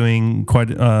been doing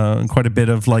quite a bit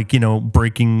of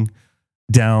breaking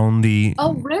down the.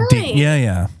 Oh really?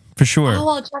 Yeah. For sure.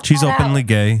 Oh, she's openly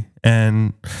gay,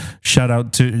 and shout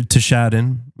out to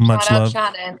Shadden. Much love.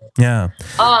 Shadden. Yeah.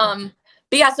 But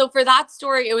yeah, so for that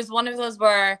story, it was one of those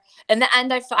where in the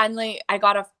end I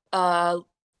got a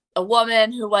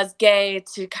woman who was gay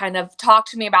to kind of talk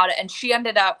to me about it, and she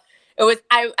ended up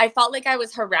I felt like I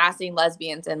was harassing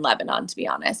lesbians in Lebanon, to be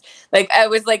honest. Like I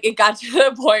was like, it got to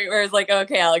the point where it's like,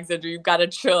 okay, Alexandra, you've got to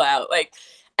chill out.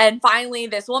 And finally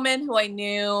this woman who I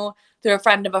knew through a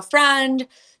friend of a friend,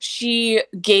 she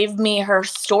gave me her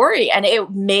story, and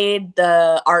it made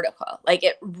the article,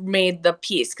 it made the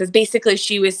piece. Because basically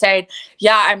she was saying,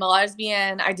 yeah, I'm a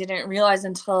lesbian. I didn't realize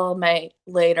until my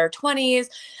later 20s.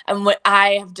 And what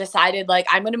I have decided,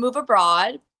 I'm going to move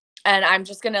abroad and I'm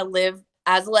just going to live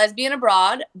as a lesbian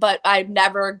abroad, but I'm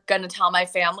never going to tell my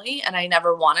family, and I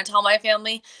never want to tell my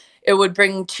family. It would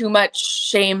bring too much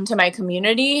shame to my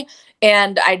community.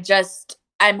 And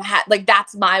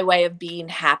that's my way of being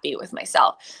happy with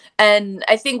myself. And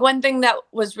I think one thing that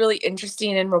was really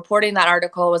interesting in reporting that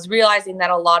article was realizing that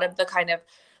a lot of the kind of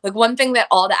one thing that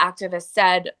all the activists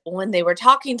said when they were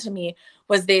talking to me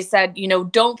was they said,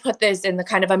 don't put this in the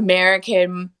kind of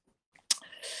American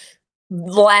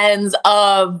lens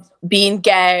of being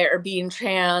gay or being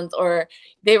trans, or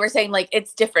they were saying like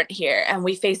it's different here and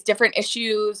we face different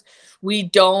issues. We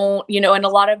don't, and a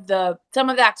lot of some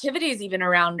of the activities even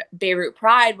around Beirut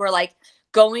Pride were like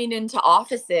going into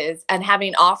offices and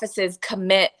having offices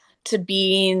commit to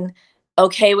being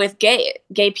okay with gay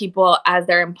people as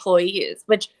their employees,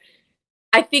 which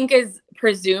I think is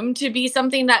presumed to be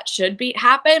something that should be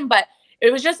happen. But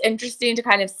it was just interesting to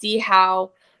kind of see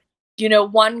how,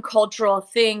 one cultural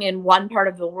thing in one part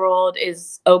of the world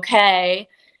is okay,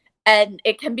 and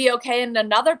it can be okay in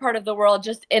another part of the world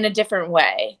just in a different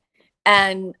way.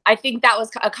 And I think that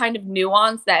was a kind of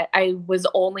nuance that I was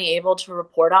only able to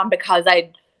report on because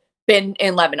I'd been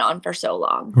in Lebanon for so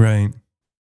long. Right.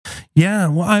 Yeah,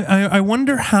 well, I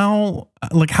wonder how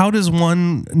does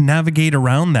one navigate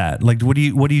around that? Like, what do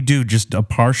you do? Just a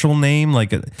partial name?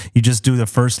 Like, you just do the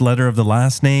first letter of the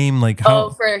last name? Like, how? Oh,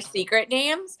 for secret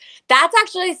names? That's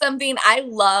actually something I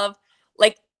love.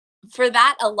 Like, for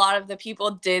that, a lot of the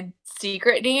people did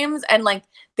secret names, and like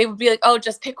they would be like, "Oh,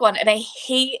 just pick one." And I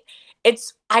hate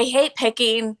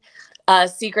picking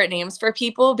secret names for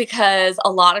people because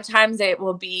a lot of times it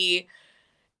will be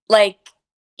like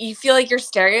you feel like you're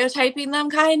stereotyping them,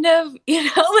 kind of,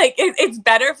 like it's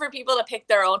better for people to pick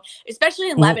their own, especially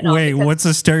in Lebanon. Wait, what's a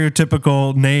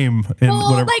stereotypical name? But if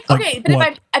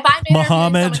I'm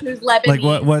Muhammad, interviewing someone who's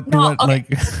Lebanese, what, okay.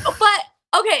 But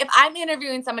okay, if I'm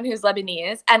interviewing someone who's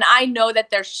Lebanese and I know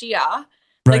that they're Shia,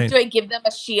 right. Like, do I give them a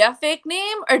Shia fake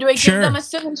name or do I give them a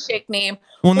Sunni fake name?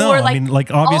 Well, no, I mean, like,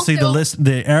 obviously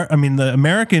the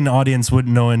American audience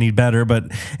wouldn't know any better, but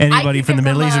anybody from the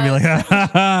Middle East would be like,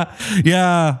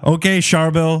 yeah, okay,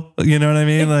 Charbil, you know what I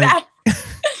mean? Exactly. Like,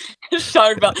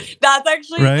 Charbil. That's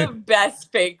actually the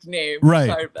best fake name. Right.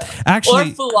 Charbil.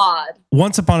 Actually, or Fuad.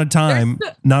 Once upon a time,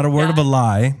 not a word of a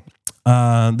lie.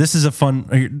 This is a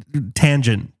fun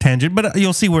tangent, but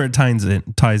you'll see where it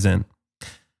ties in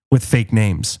with fake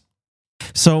names.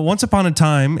 So once upon a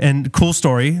time, and cool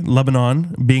story,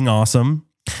 Lebanon being awesome.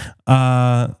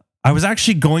 I was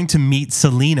actually going to meet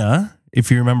Selena, if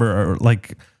you remember,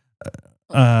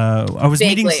 I was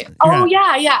Vaguely. meeting. Oh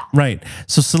yeah. Right.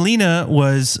 So Selena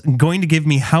was going to give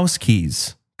me house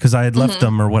keys because I had left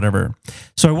them or whatever.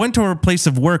 So I went to her place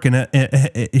of work, and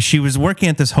she was working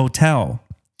at this hotel.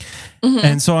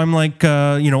 And so I'm like,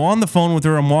 on the phone with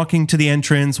her. I'm walking to the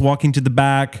entrance, walking to the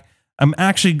back. I'm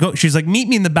actually she's like, meet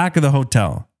me in the back of the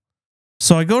hotel.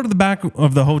 So I go to the back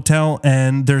of the hotel,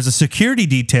 and there's a security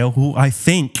detail who I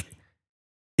think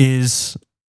is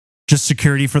just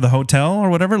security for the hotel or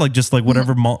whatever,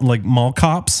 whatever mall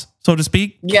cops, so to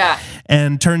speak. Yeah.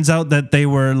 And turns out that they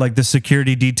were like the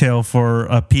security detail for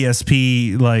a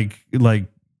PSP, like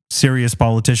serious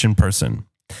politician person.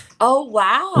 Oh,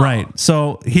 wow. Right.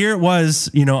 So here it was,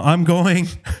 I'm going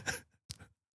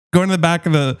to the back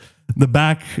of the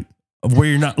back of where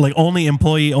you're not like only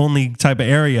employee only type of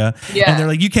area. Yeah. And they're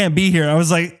like, you can't be here. I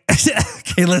was like,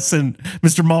 okay, listen,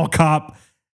 Mr. Mall Cop.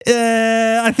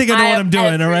 I think I know what I'm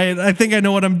doing. All right. I think I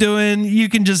know what I'm doing. You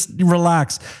can just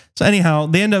relax. So anyhow,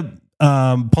 they end up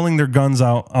pulling their guns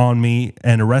out on me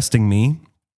and arresting me,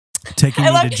 taking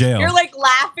me to jail. You're like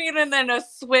laughing and then a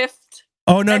swift.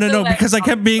 Oh, no, because I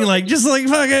kept being like, just like,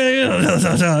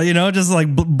 fucking, just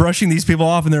like brushing these people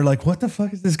off. And they're like, what the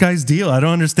fuck is this guy's deal? I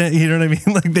don't understand. You know what I mean?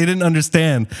 Like, they didn't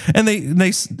understand. And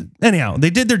anyhow,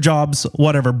 they did their jobs,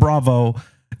 whatever, bravo,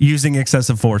 using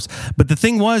excessive force. But the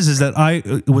thing is that I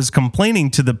was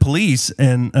complaining to the police,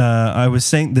 and I was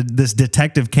saying that this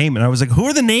detective came, and I was like, who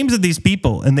are the names of these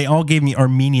people? And they all gave me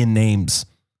Armenian names.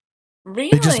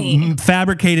 Really? They just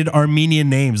fabricated Armenian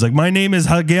names. Like, my name is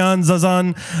Hagian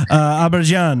Zazan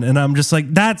Abarjan, and I'm just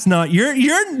like, that's not your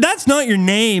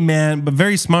name, man. But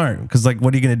very smart, because like,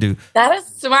 what are you gonna do? That is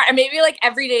smart. And maybe like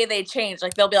every day they change.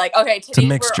 Like they'll be like, okay, today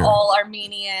we're all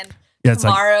Armenian. Yeah,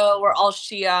 tomorrow we're all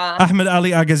Shia. Ahmed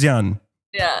Ali Agazian.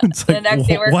 Yeah. It's like, the next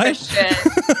day we're Christian.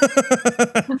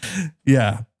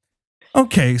 Yeah.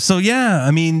 Okay. So yeah, I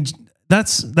mean,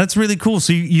 that's really cool.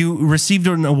 So you received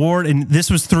an award, and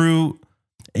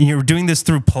you were doing this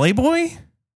through Playboy?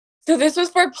 So this was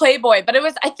for Playboy, but it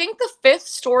was, I think, the 5th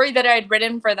story that I had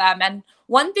written for them. And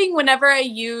one thing that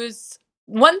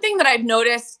I've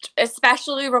noticed,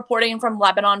 especially reporting from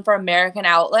Lebanon for American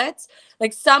outlets,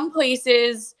 like some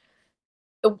places,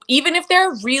 even if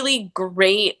they're a really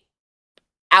great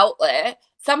outlet,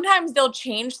 sometimes they'll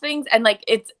change things, and like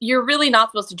you're really not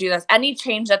supposed to do this. Any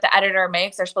change that the editor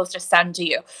makes, they're supposed to send to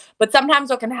you. But sometimes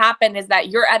what can happen is that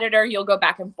your editor, you'll go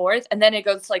back and forth, and then it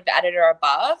goes to like the editor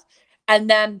above, and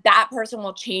then that person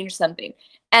will change something.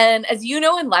 And as you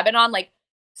know, in Lebanon, like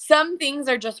some things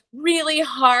are just really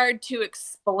hard to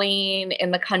explain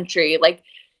in the country. Like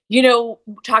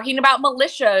talking about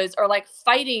militias or like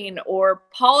fighting or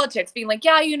politics, being like,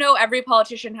 yeah, every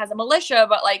politician has a militia,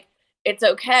 but like, it's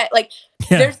okay. Like,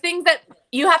 there's things that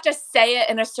you have to say it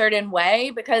in a certain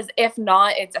way, because if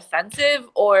not, it's offensive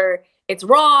or it's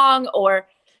wrong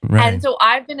and so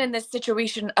I've been in this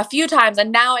situation a few times,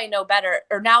 and now I know better,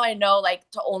 or now I know like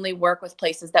to only work with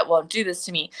places that won't do this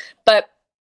to me. But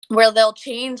where they'll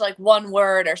change like one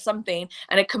word or something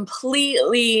and it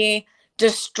completely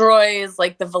destroys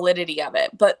like the validity of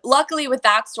it. But luckily with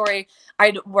that story,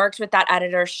 I'd worked with that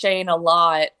editor Shane a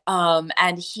lot,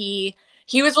 and he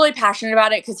was really passionate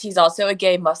about it because he's also a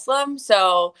gay Muslim,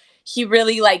 so he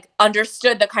really like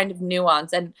understood the kind of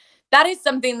nuance. And that is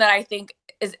something that I think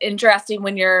is interesting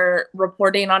when you're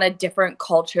reporting on a different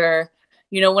culture.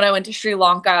 When I went to Sri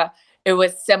Lanka, it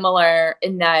was similar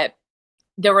in that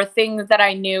there were things that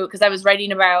I knew because I was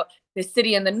writing about the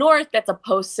city in the north that's a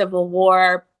post-Civil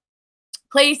War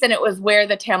place, and it was where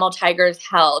the Tamil Tigers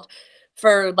held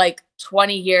for like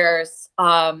 20 years.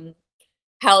 Held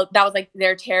that was like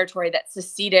their territory that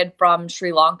seceded from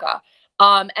Sri Lanka.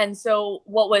 And so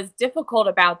what was difficult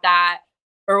about that,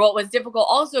 or what was difficult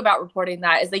also about reporting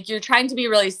that, is like you're trying to be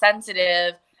really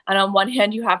sensitive, and on one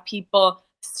hand you have people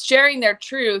sharing their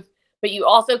truth, but you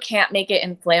also can't make it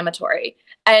inflammatory.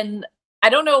 And I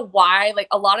don't know why, like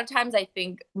a lot of times I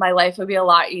think my life would be a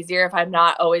lot easier if I'm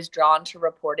not always drawn to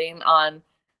reporting on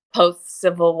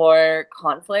post-Civil War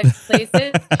conflict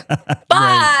places.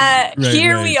 But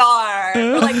here we are.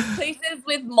 We're like places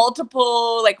with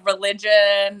multiple like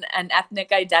religion and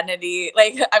ethnic identity.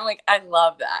 Like I'm like, I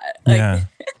love that. Like, yeah.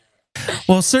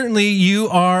 Well, certainly you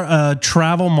are a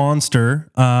travel monster.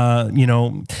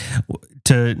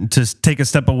 To take a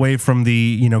step away from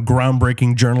the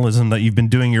groundbreaking journalism that you've been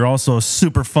doing, you're also a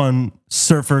super fun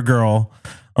surfer girl.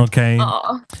 Okay.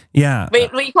 Aww. Yeah.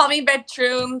 Wait, will you call me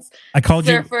Batroon's I called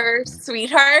surfer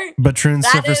sweetheart? Batroon's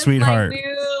surfer sweetheart. My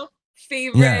new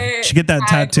favorite. Yeah, should get that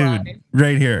tattooed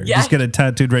right here. Yeah. Just get it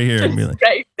tattooed right here. And be like,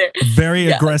 right there.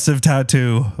 Very aggressive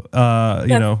tattoo.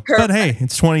 Perfect. But hey,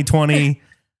 it's 2020.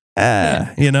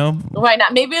 Why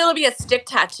not? Maybe it'll be a stick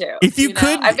tattoo. If you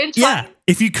could, I've been trying.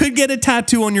 If you could get a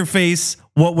tattoo on your face,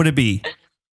 what would it be?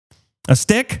 A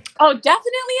stick? Oh,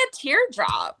 definitely a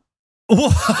teardrop.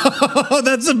 Whoa,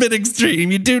 that's a bit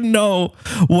extreme. You do know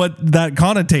what that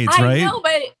connotates, right? I know,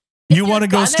 but you want to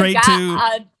go straight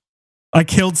to I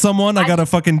killed someone. I got a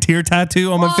fucking tear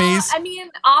tattoo on my face. I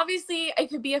mean, obviously, it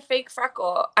could be a fake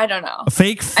freckle. I don't know. A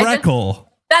fake freckle.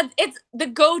 It's the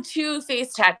go-to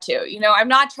face tattoo. I'm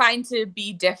not trying to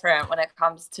be different when it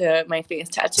comes to my face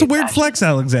tattoo. It's a weird flex,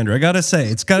 Alexandra. I gotta say,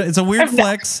 it's a weird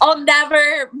flex. I'll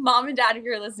never, Mom and Dad, if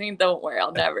you're listening, don't worry.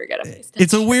 I'll never get a face tattoo.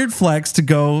 It's a weird flex to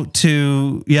go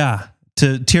to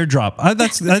teardrop.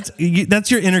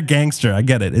 That's your inner gangster. I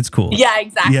get it. It's cool. Yeah,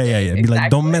 exactly. Yeah. Be exactly.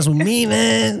 Like, don't mess with me,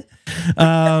 man.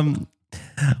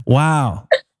 Wow.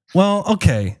 Well,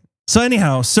 okay. So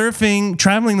anyhow, surfing,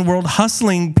 traveling the world,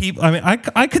 hustling people. I mean,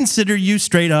 I consider you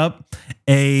straight up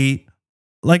a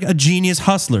genius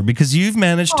hustler, because you've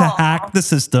managed to hack the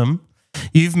system.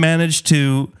 You've managed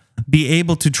to be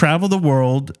able to travel the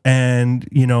world and,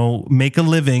 make a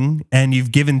living. And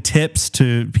you've given tips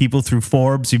to people through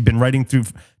Forbes. You've been writing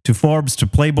to Forbes, to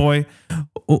Playboy.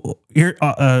 Here,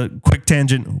 quick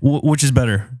tangent. Which is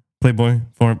better? Playboy,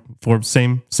 Forbes,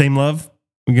 same love?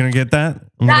 We're going to get that?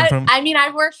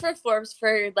 I've worked for Forbes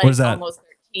for almost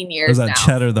 13 years now. Where's that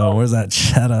cheddar, though? Where's that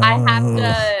cheddar?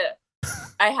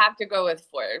 I have to go with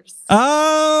Forbes.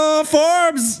 Oh,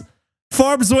 Forbes!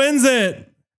 Forbes wins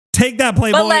it. Take that,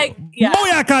 Playboy. But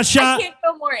Booyaka shot. I can't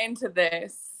go more into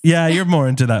this. Yeah, you're more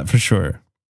into that for sure.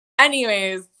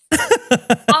 Anyways,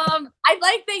 I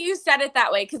like that you said it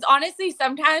that way, because honestly,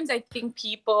 sometimes I think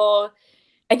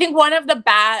one of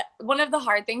the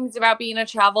hard things about being a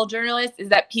travel journalist is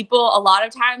that people, a lot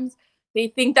of times, they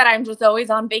think that I'm just always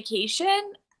on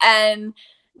vacation, and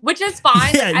which is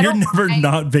fine. Yeah, you're never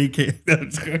not vacation.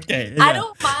 That's okay. Yeah. I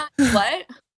don't mind what.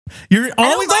 You're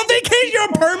always on vacation. You're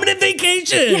on permanent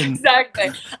vacation. Yeah,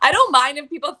 exactly. I don't mind if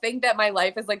people think that my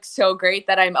life is like so great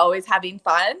that I'm always having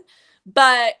fun,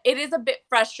 but it is a bit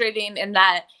frustrating in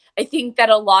that I think that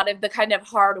a lot of the kind of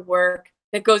hard work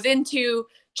that goes into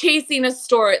chasing a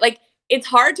story, like it's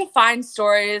hard to find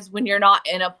stories when you're not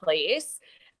in a place.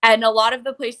 And a lot of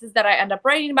the places that I end up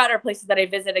writing about are places that I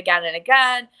visit again and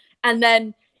again. And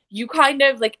then you kind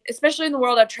of like, especially in the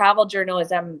world of travel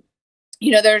journalism,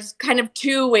 there's kind of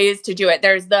two ways to do it.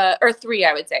 Or three,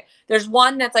 I would say. There's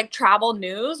one that's like travel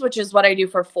news, which is what I do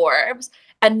for Forbes.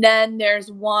 And then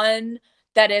there's one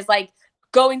that is like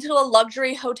going to a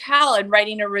luxury hotel and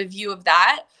writing a review of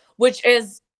that, which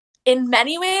is in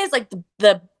many ways like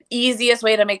the easiest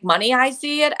way to make money, I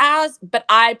see it as, but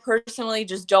I personally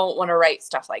just don't want to write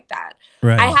stuff like that.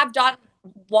 Right. I have done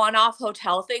one-off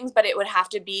hotel things, but it would have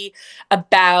to be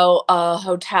about a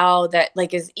hotel that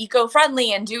like is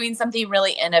eco-friendly and doing something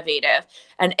really innovative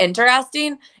and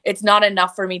interesting. It's not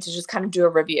enough for me to just kind of do a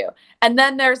review. And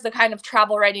then there's the kind of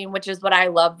travel writing, which is what I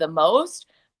love the most,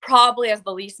 probably has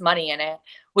the least money in it,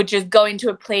 which is going to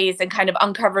a place and kind of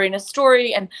uncovering a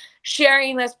story and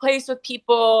sharing this place with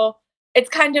people. It's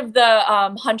kind of the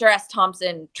Hunter S.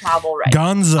 Thompson travel writing.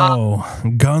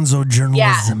 Gonzo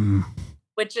journalism. Yeah,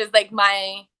 which is like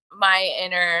my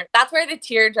inner. That's where the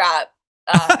teardrop.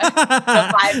 The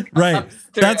vibe right.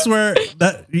 through. That's where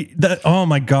that. Oh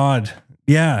my God.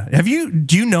 Yeah.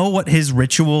 Do you know what his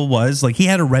ritual was? Like he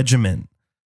had a regiment.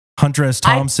 Hunter S.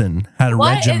 Thompson had a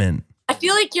regiment. I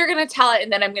feel like you're gonna tell it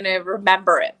and then I'm gonna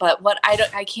remember it, but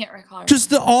I can't recall.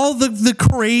 Just all the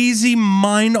crazy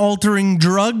mind-altering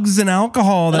drugs and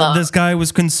alcohol that this guy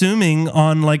was consuming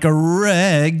on like a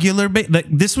regular basis. Like,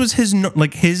 this was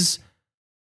his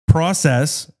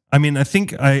process. I mean, I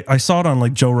think I saw it on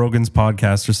like Joe Rogan's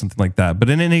podcast or something like that. But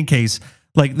in any case,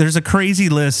 like there's a crazy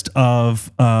list of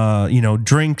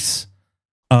drinks,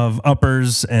 of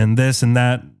uppers and this and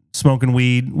that, smoking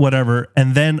weed, whatever.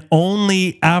 And then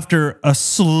only after a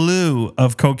slew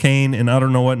of cocaine and I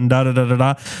don't know what and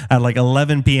at like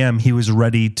 11 p.m. he was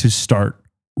ready to start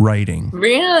writing.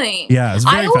 Really? Yeah, it's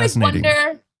very always fascinating.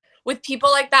 Wonder with people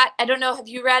like that. I don't know. Have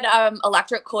you read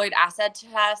Electric Colloid Acid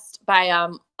Test by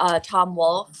Tom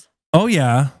Wolfe? Oh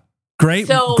yeah, great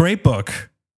book. Great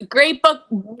book.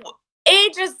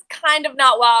 Ages kind of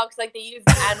not well because like they use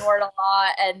the N-word a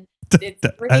lot and it's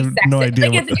pretty I have sexist. no idea.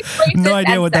 Like, it's no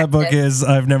idea what that book is.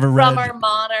 I've never read. From our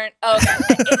modern. Okay,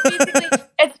 it's basically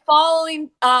it's following.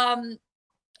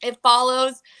 It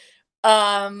follows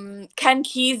Ken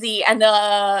Kesey and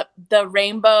the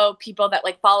rainbow people that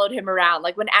like followed him around.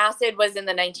 Like when acid was in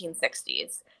the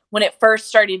 1960s, when it first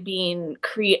started being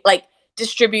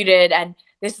distributed, and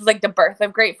this is like the birth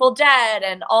of Grateful Dead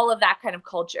and all of that kind of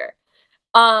culture.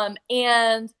 And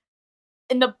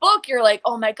in the book, you're like,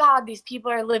 oh my God, these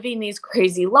people are living these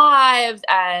crazy lives.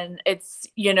 And it's,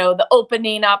 the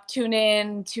opening up, tune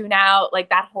in, tune out, like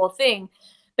that whole thing.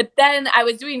 But then I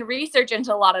was doing research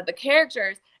into a lot of the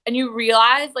characters and you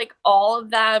realize like all of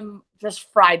them just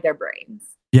fried their brains.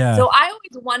 Yeah. So I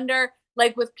always wonder,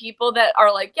 like with people that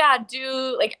are like,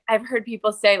 I've heard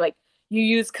people say like, you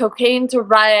use cocaine to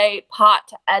write, pot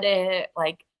to edit,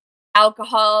 like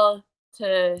alcohol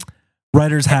to...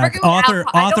 Writer's hack, author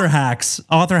hacks,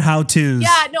 author how-tos.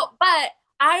 Yeah, no, but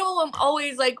I am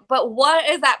always like, but what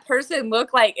does that person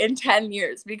look like in 10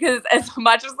 years? Because as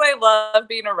much as I love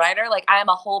being a writer, like I am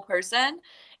a whole person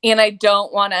and I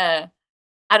don't want to,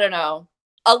 I don't know.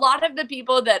 A lot of the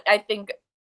people that I think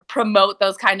promote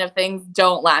those kind of things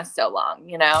don't last so long,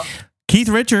 Keith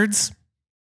Richards.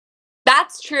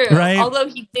 That's true. Right. Although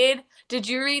did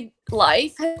you read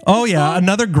Life? Oh yeah,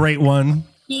 another great one.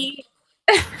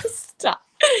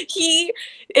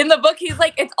 In the book, he's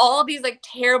like, it's all these like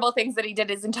terrible things that he did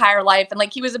his entire life. And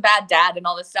like, he was a bad dad and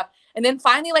all this stuff. And then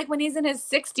finally, like when he's in his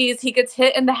 60s, he gets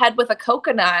hit in the head with a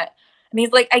coconut. And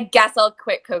he's like, I guess I'll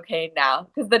quit cocaine now.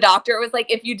 Because the doctor was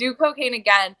like, if you do cocaine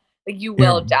again, like you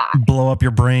will die. Blow up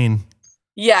your brain.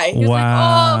 Yeah. He was like,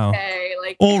 oh, okay.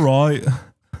 Like, all right.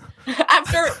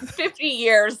 After 50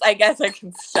 years, I guess I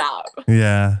can stop.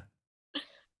 Yeah.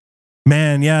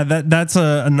 Man, yeah, that's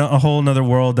a whole nother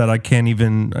world that I can't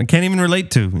even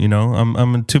relate to.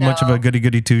 I'm too much of a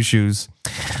goody two shoes.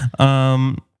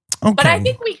 Okay. But I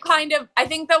think I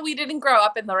think that we didn't grow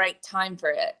up in the right time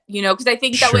for it. Because I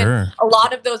think that when a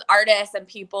lot of those artists and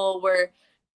people were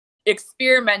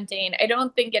experimenting, I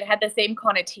don't think it had the same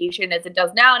connotation as it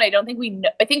does now, and I don't think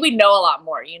I think we know a lot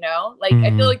more. Like I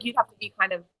feel like you have to be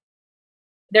kind of.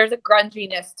 There's a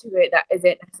grunginess to it that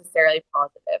isn't necessarily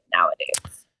positive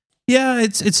nowadays. Yeah,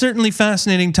 it's certainly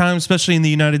fascinating time, especially in the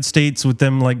United States, with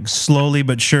them like slowly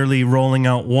but surely rolling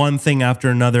out one thing after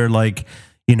another, like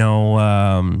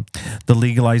the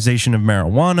legalization of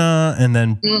marijuana, and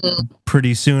then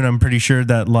pretty soon, I'm pretty sure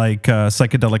that like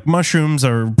psychedelic mushrooms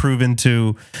are proven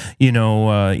to,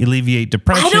 alleviate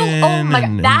depression. Oh my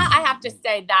God, I have to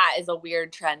say that is a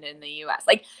weird trend in the U.S.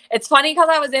 Like it's funny because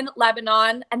I was in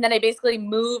Lebanon and then I basically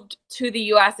moved to the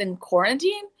U.S. in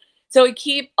quarantine. So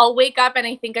I'll wake up and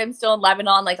I think I'm still in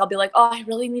Lebanon. Like I'll be like, oh, I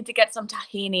really need to get some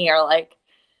tahini or like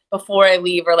before I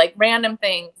leave or like random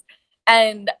things.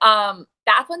 And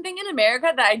that's one thing in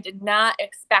America that I did not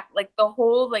expect. Like the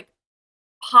whole like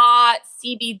pot,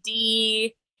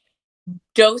 CBD,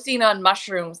 dosing on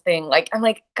mushrooms thing. Like I'm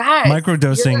like, guys.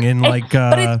 Microdosing in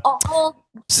but it's all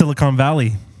Silicon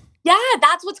Valley. Yeah,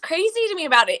 that's what's crazy to me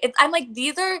about it. I'm like,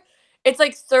 it's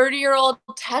like 30-year-old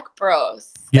tech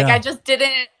bros. Like, Yeah.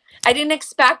 I didn't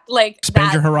expect like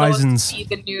Expand your that those horizons. to be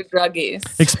the new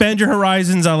druggies. Expand your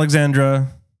horizons, Alexandra.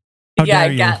 How Yeah, I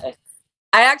dare you? get it.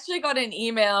 I actually got an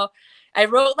email. I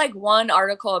wrote like one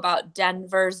article about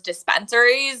Denver's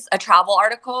dispensaries, a travel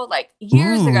article like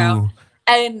years ago. Ooh.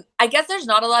 And I guess there's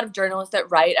not a lot of journalists that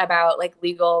write about like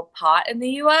legal pot in the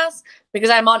US because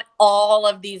I'm on all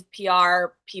of these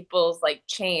PR people's like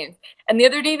chains. And the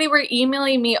other day they were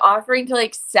emailing me offering to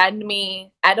like send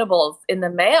me edibles in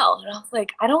the mail. And I was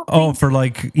like, I don't think for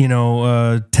like,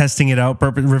 testing it out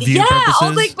review yeah, purposes. I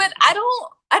was like, but I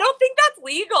don't think that's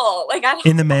legal. Like I don't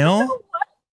in the mail?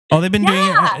 Oh, they've been doing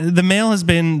Yeah. it. The mail has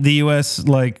been the US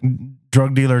like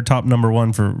drug dealer top number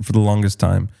one for the longest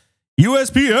time.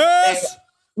 USPS.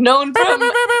 Known from straight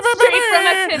from a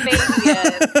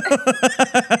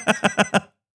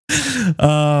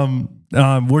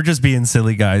Canadian. We're just being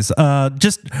silly, guys.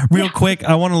 Just real quick,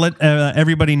 I want to let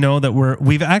everybody know that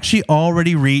we've actually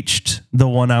already reached the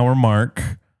 1 hour mark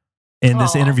in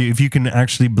this interview. If you can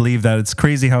actually believe that, it's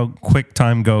crazy how quick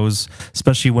time goes,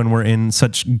 especially when we're in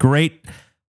such great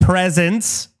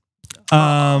presence.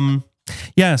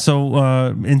 Yeah.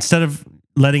 So instead of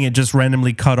letting it just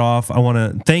randomly cut off, I want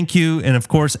to thank you, and of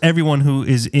course everyone who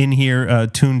is in here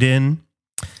tuned in.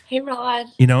 Hey, Rod.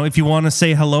 If you want to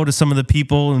say hello to some of the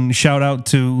people and shout out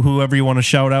to whoever you want to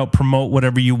shout out, promote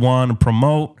whatever you want to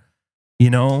promote,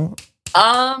 Yeah,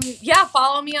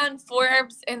 follow me on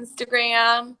Forbes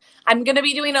Instagram. I'm going to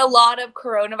be doing a lot of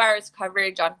coronavirus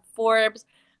coverage on Forbes,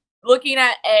 looking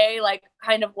at like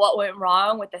kind of what went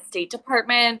wrong with the State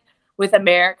Department, with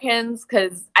Americans,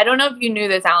 because I don't know if you knew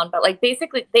this, Alan, but like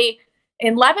basically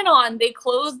in Lebanon, they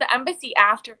closed the embassy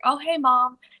after, oh, hey,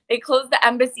 Mom. They closed the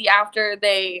embassy after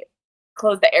they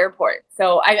closed the airport.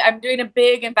 So I'm doing a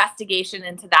big investigation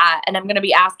into that. And I'm going to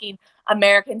be asking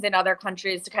Americans in other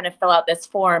countries to kind of fill out this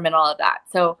form and all of that.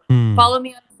 So follow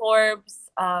me on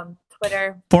Forbes,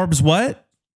 Twitter. Forbes what?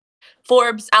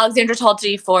 Forbes, Alexandra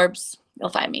Talty, Forbes. You'll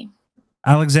find me.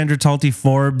 Alexandra Talty,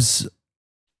 Forbes.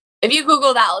 If you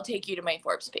Google that, it'll take you to my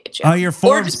Forbes page. Oh, your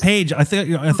Forbes page. I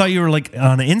thought you were like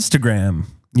on Instagram.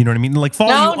 You know what I mean? Like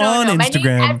follow you on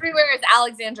Instagram. My name everywhere is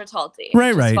Alexandra Talty.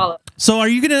 Right. So are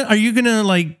you gonna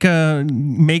like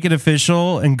make it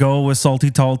official and go with Salty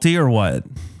Talty or what?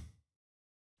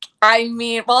 I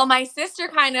mean, well, my sister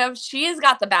she's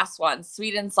got the best one,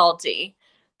 sweet and salty.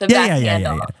 The best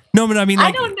handle. Yeah. No, but I mean,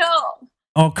 like, I don't know.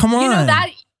 Oh, come on.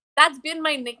 That's been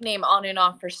my nickname on and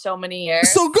off for so many years.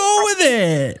 So go with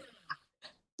it.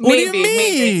 What do you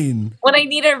mean? Maybe. When I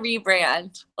need a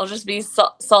rebrand, I'll just be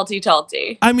Salty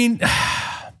Talty. I mean,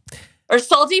 or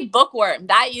Salty Bookworm.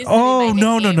 That used to be my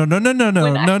nickname.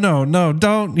 No.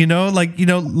 Don't,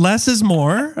 less is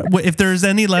more. If there's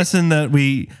any lesson that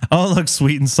look,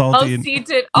 sweet and salty.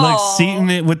 Seating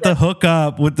it with the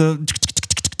hookup, with the...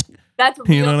 That's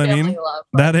real family love.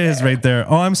 That is right there.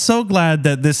 Oh, I'm so glad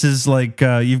that this is like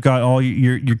you've got all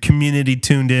your community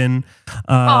tuned in.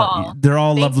 They're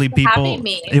all lovely people.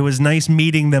 It was nice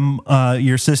meeting them,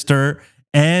 your sister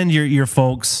and your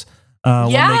folks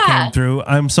when they came through.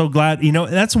 I'm so glad.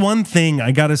 That's one thing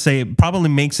I got to say. It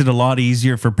probably makes it a lot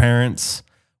easier for parents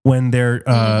when their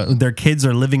kids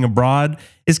are living abroad.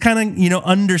 Is kind of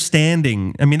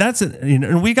understanding. I mean, that's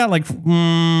we got like 4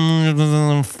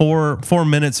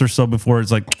 minutes or so before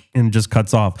it's like and just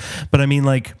cuts off. But I mean,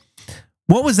 like,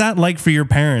 what was that like for your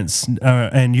parents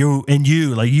and you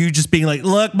like you just being like,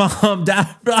 look, Mom,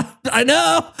 Dad, I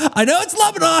know it's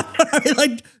Lebanon. I mean,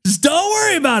 like, just don't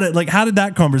worry about it. Like, how did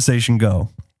that conversation go?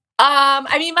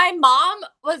 I mean, my mom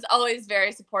was always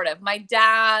very supportive. My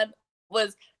dad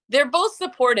they're both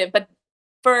supportive, but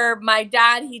for my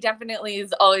dad, he definitely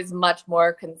is always much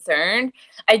more concerned.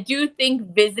 I do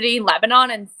think visiting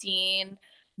Lebanon and seeing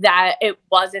that it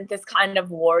wasn't this kind of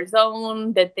war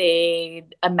zone that they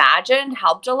imagined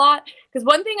helped a lot. Because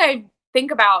one thing I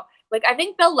think about, like, I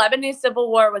think the Lebanese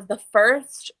Civil War was the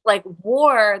first like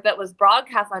war that was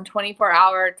broadcast on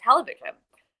 24-hour television.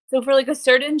 So for like a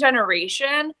certain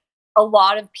generation, a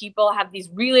lot of people have these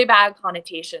really bad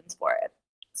connotations for it.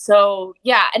 So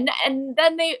yeah, and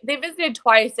then they visited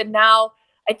twice, and now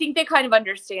I think they kind of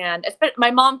understand. My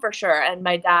mom for sure, and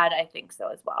my dad I think so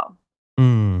as well.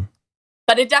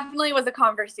 But it definitely was a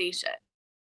conversation.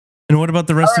 And what about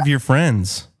the rest of your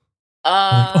friends?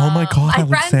 Oh my God,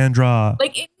 Alexandra!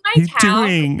 Like in my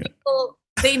town, people,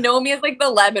 they know me as like the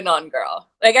Lebanon girl.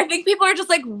 Like I think people are just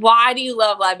like, "Why do you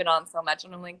love Lebanon so much?"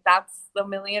 And I'm like, "That's the $1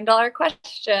 million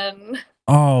question."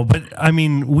 Oh, but I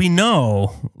mean, we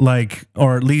know, like,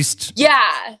 or at least...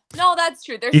 Yeah. No, that's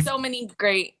true. There's so many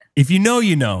great... If you know,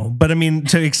 you know. But I mean,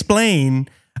 to explain,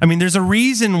 I mean, there's a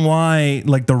reason why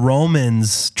like the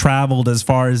Romans traveled as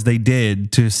far as they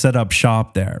did to set up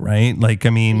shop there, right? Like, I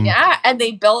mean, Yeah, and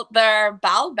they built their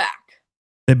Baalbek.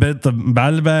 they built the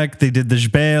Baalbek, they did the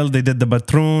Jbel, they did the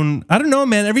Batroun. I don't know,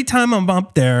 man. Every time I'm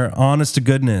up there, honest to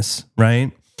goodness,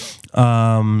 right?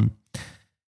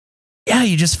 Yeah,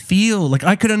 you just feel like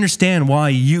I could understand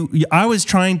why I was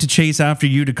trying to chase after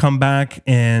you to come back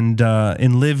and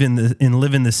live in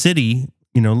the city,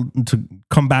 you know, to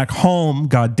come back home.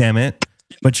 God damn it!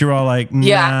 But you're all like,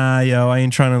 nah, yo, I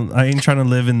ain't trying to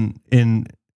live in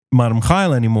Madam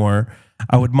Khail anymore.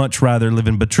 I would much rather live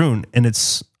in Batroun, and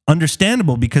it's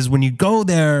understandable because when you go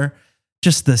there,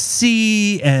 just the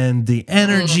sea and the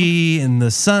energy and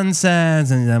the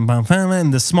sunsets and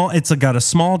the small, it's got a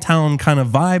small town kind of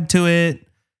vibe to it.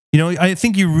 You know, I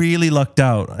think you really lucked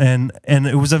out, and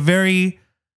it was a very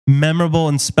memorable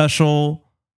and special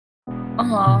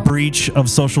breach of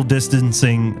social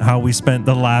distancing. How we spent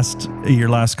your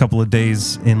last couple of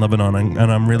days in Lebanon,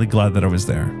 and I'm really glad that I was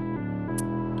there.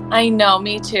 I know,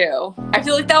 me too. I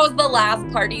feel like that was the last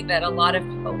party that a lot of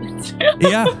people went to.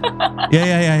 Yeah.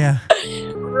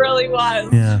 It really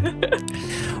was. Yeah.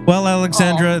 Well,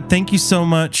 Alexandra, thank you so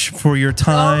much for your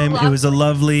time. It was a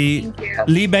lovely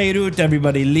Li Beirut,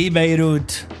 everybody. Li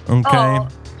Beirut. Okay.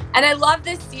 And I love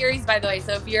this series, by the way.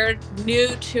 So if you're new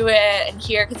to it and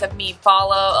here because of me,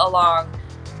 follow along.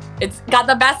 It's got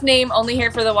the best name, Only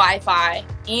Here for the Wi-Fi.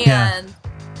 And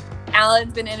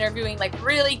Alan's been interviewing like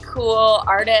really cool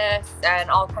artists and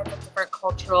all kinds of different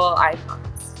cultural icons.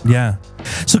 Yeah.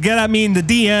 So get at me in the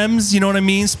DMs. You know what I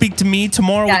mean? Speak to me.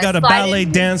 Tomorrow we got a ballet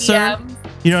dancer. DMs.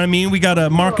 You know what I mean? We got a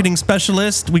marketing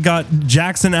specialist. We got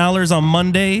Jackson Allers on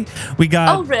Monday. We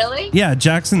got. Oh, really? Yeah,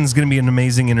 Jackson's going to be an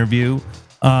amazing interview.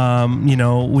 You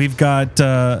know, we've got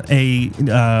what do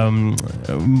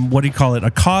you call it?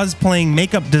 A cosplaying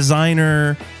makeup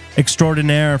designer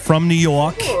extraordinaire from New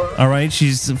York. All right,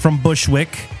 she's from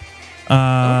Bushwick,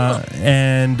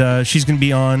 and she's going to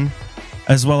be on,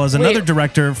 as well as another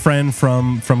director friend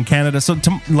from Canada. So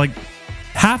like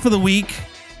half of the week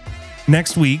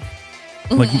next week,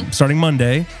 like starting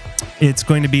Monday, it's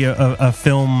going to be a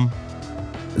film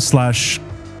 /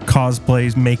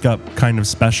 cosplays makeup kind of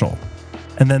special.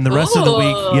 And then the rest of the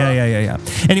week, yeah.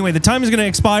 Anyway, the time is going to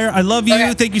expire. I love you.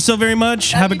 Okay. Thank you so very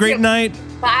much. Have a great night.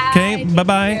 Bye. Okay,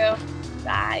 bye-bye.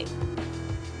 Bye.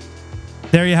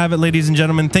 There you have it, ladies and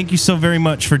gentlemen. Thank you so very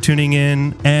much for tuning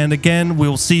in. And again,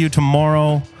 we'll see you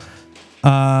tomorrow.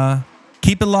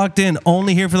 Keep it locked in.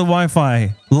 Only Here for the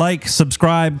Wi-Fi. Like,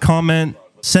 subscribe, comment,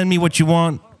 send me what you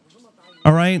want.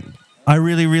 All right? I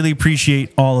really, really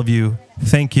appreciate all of you.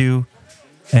 Thank you,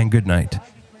 and good night.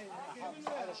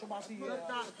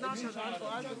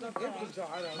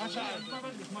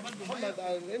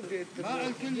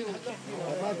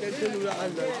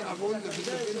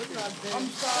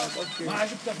 ما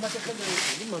عجبتك ما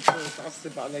تاخذها ما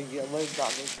تعصب علي الله يرضى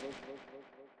عليك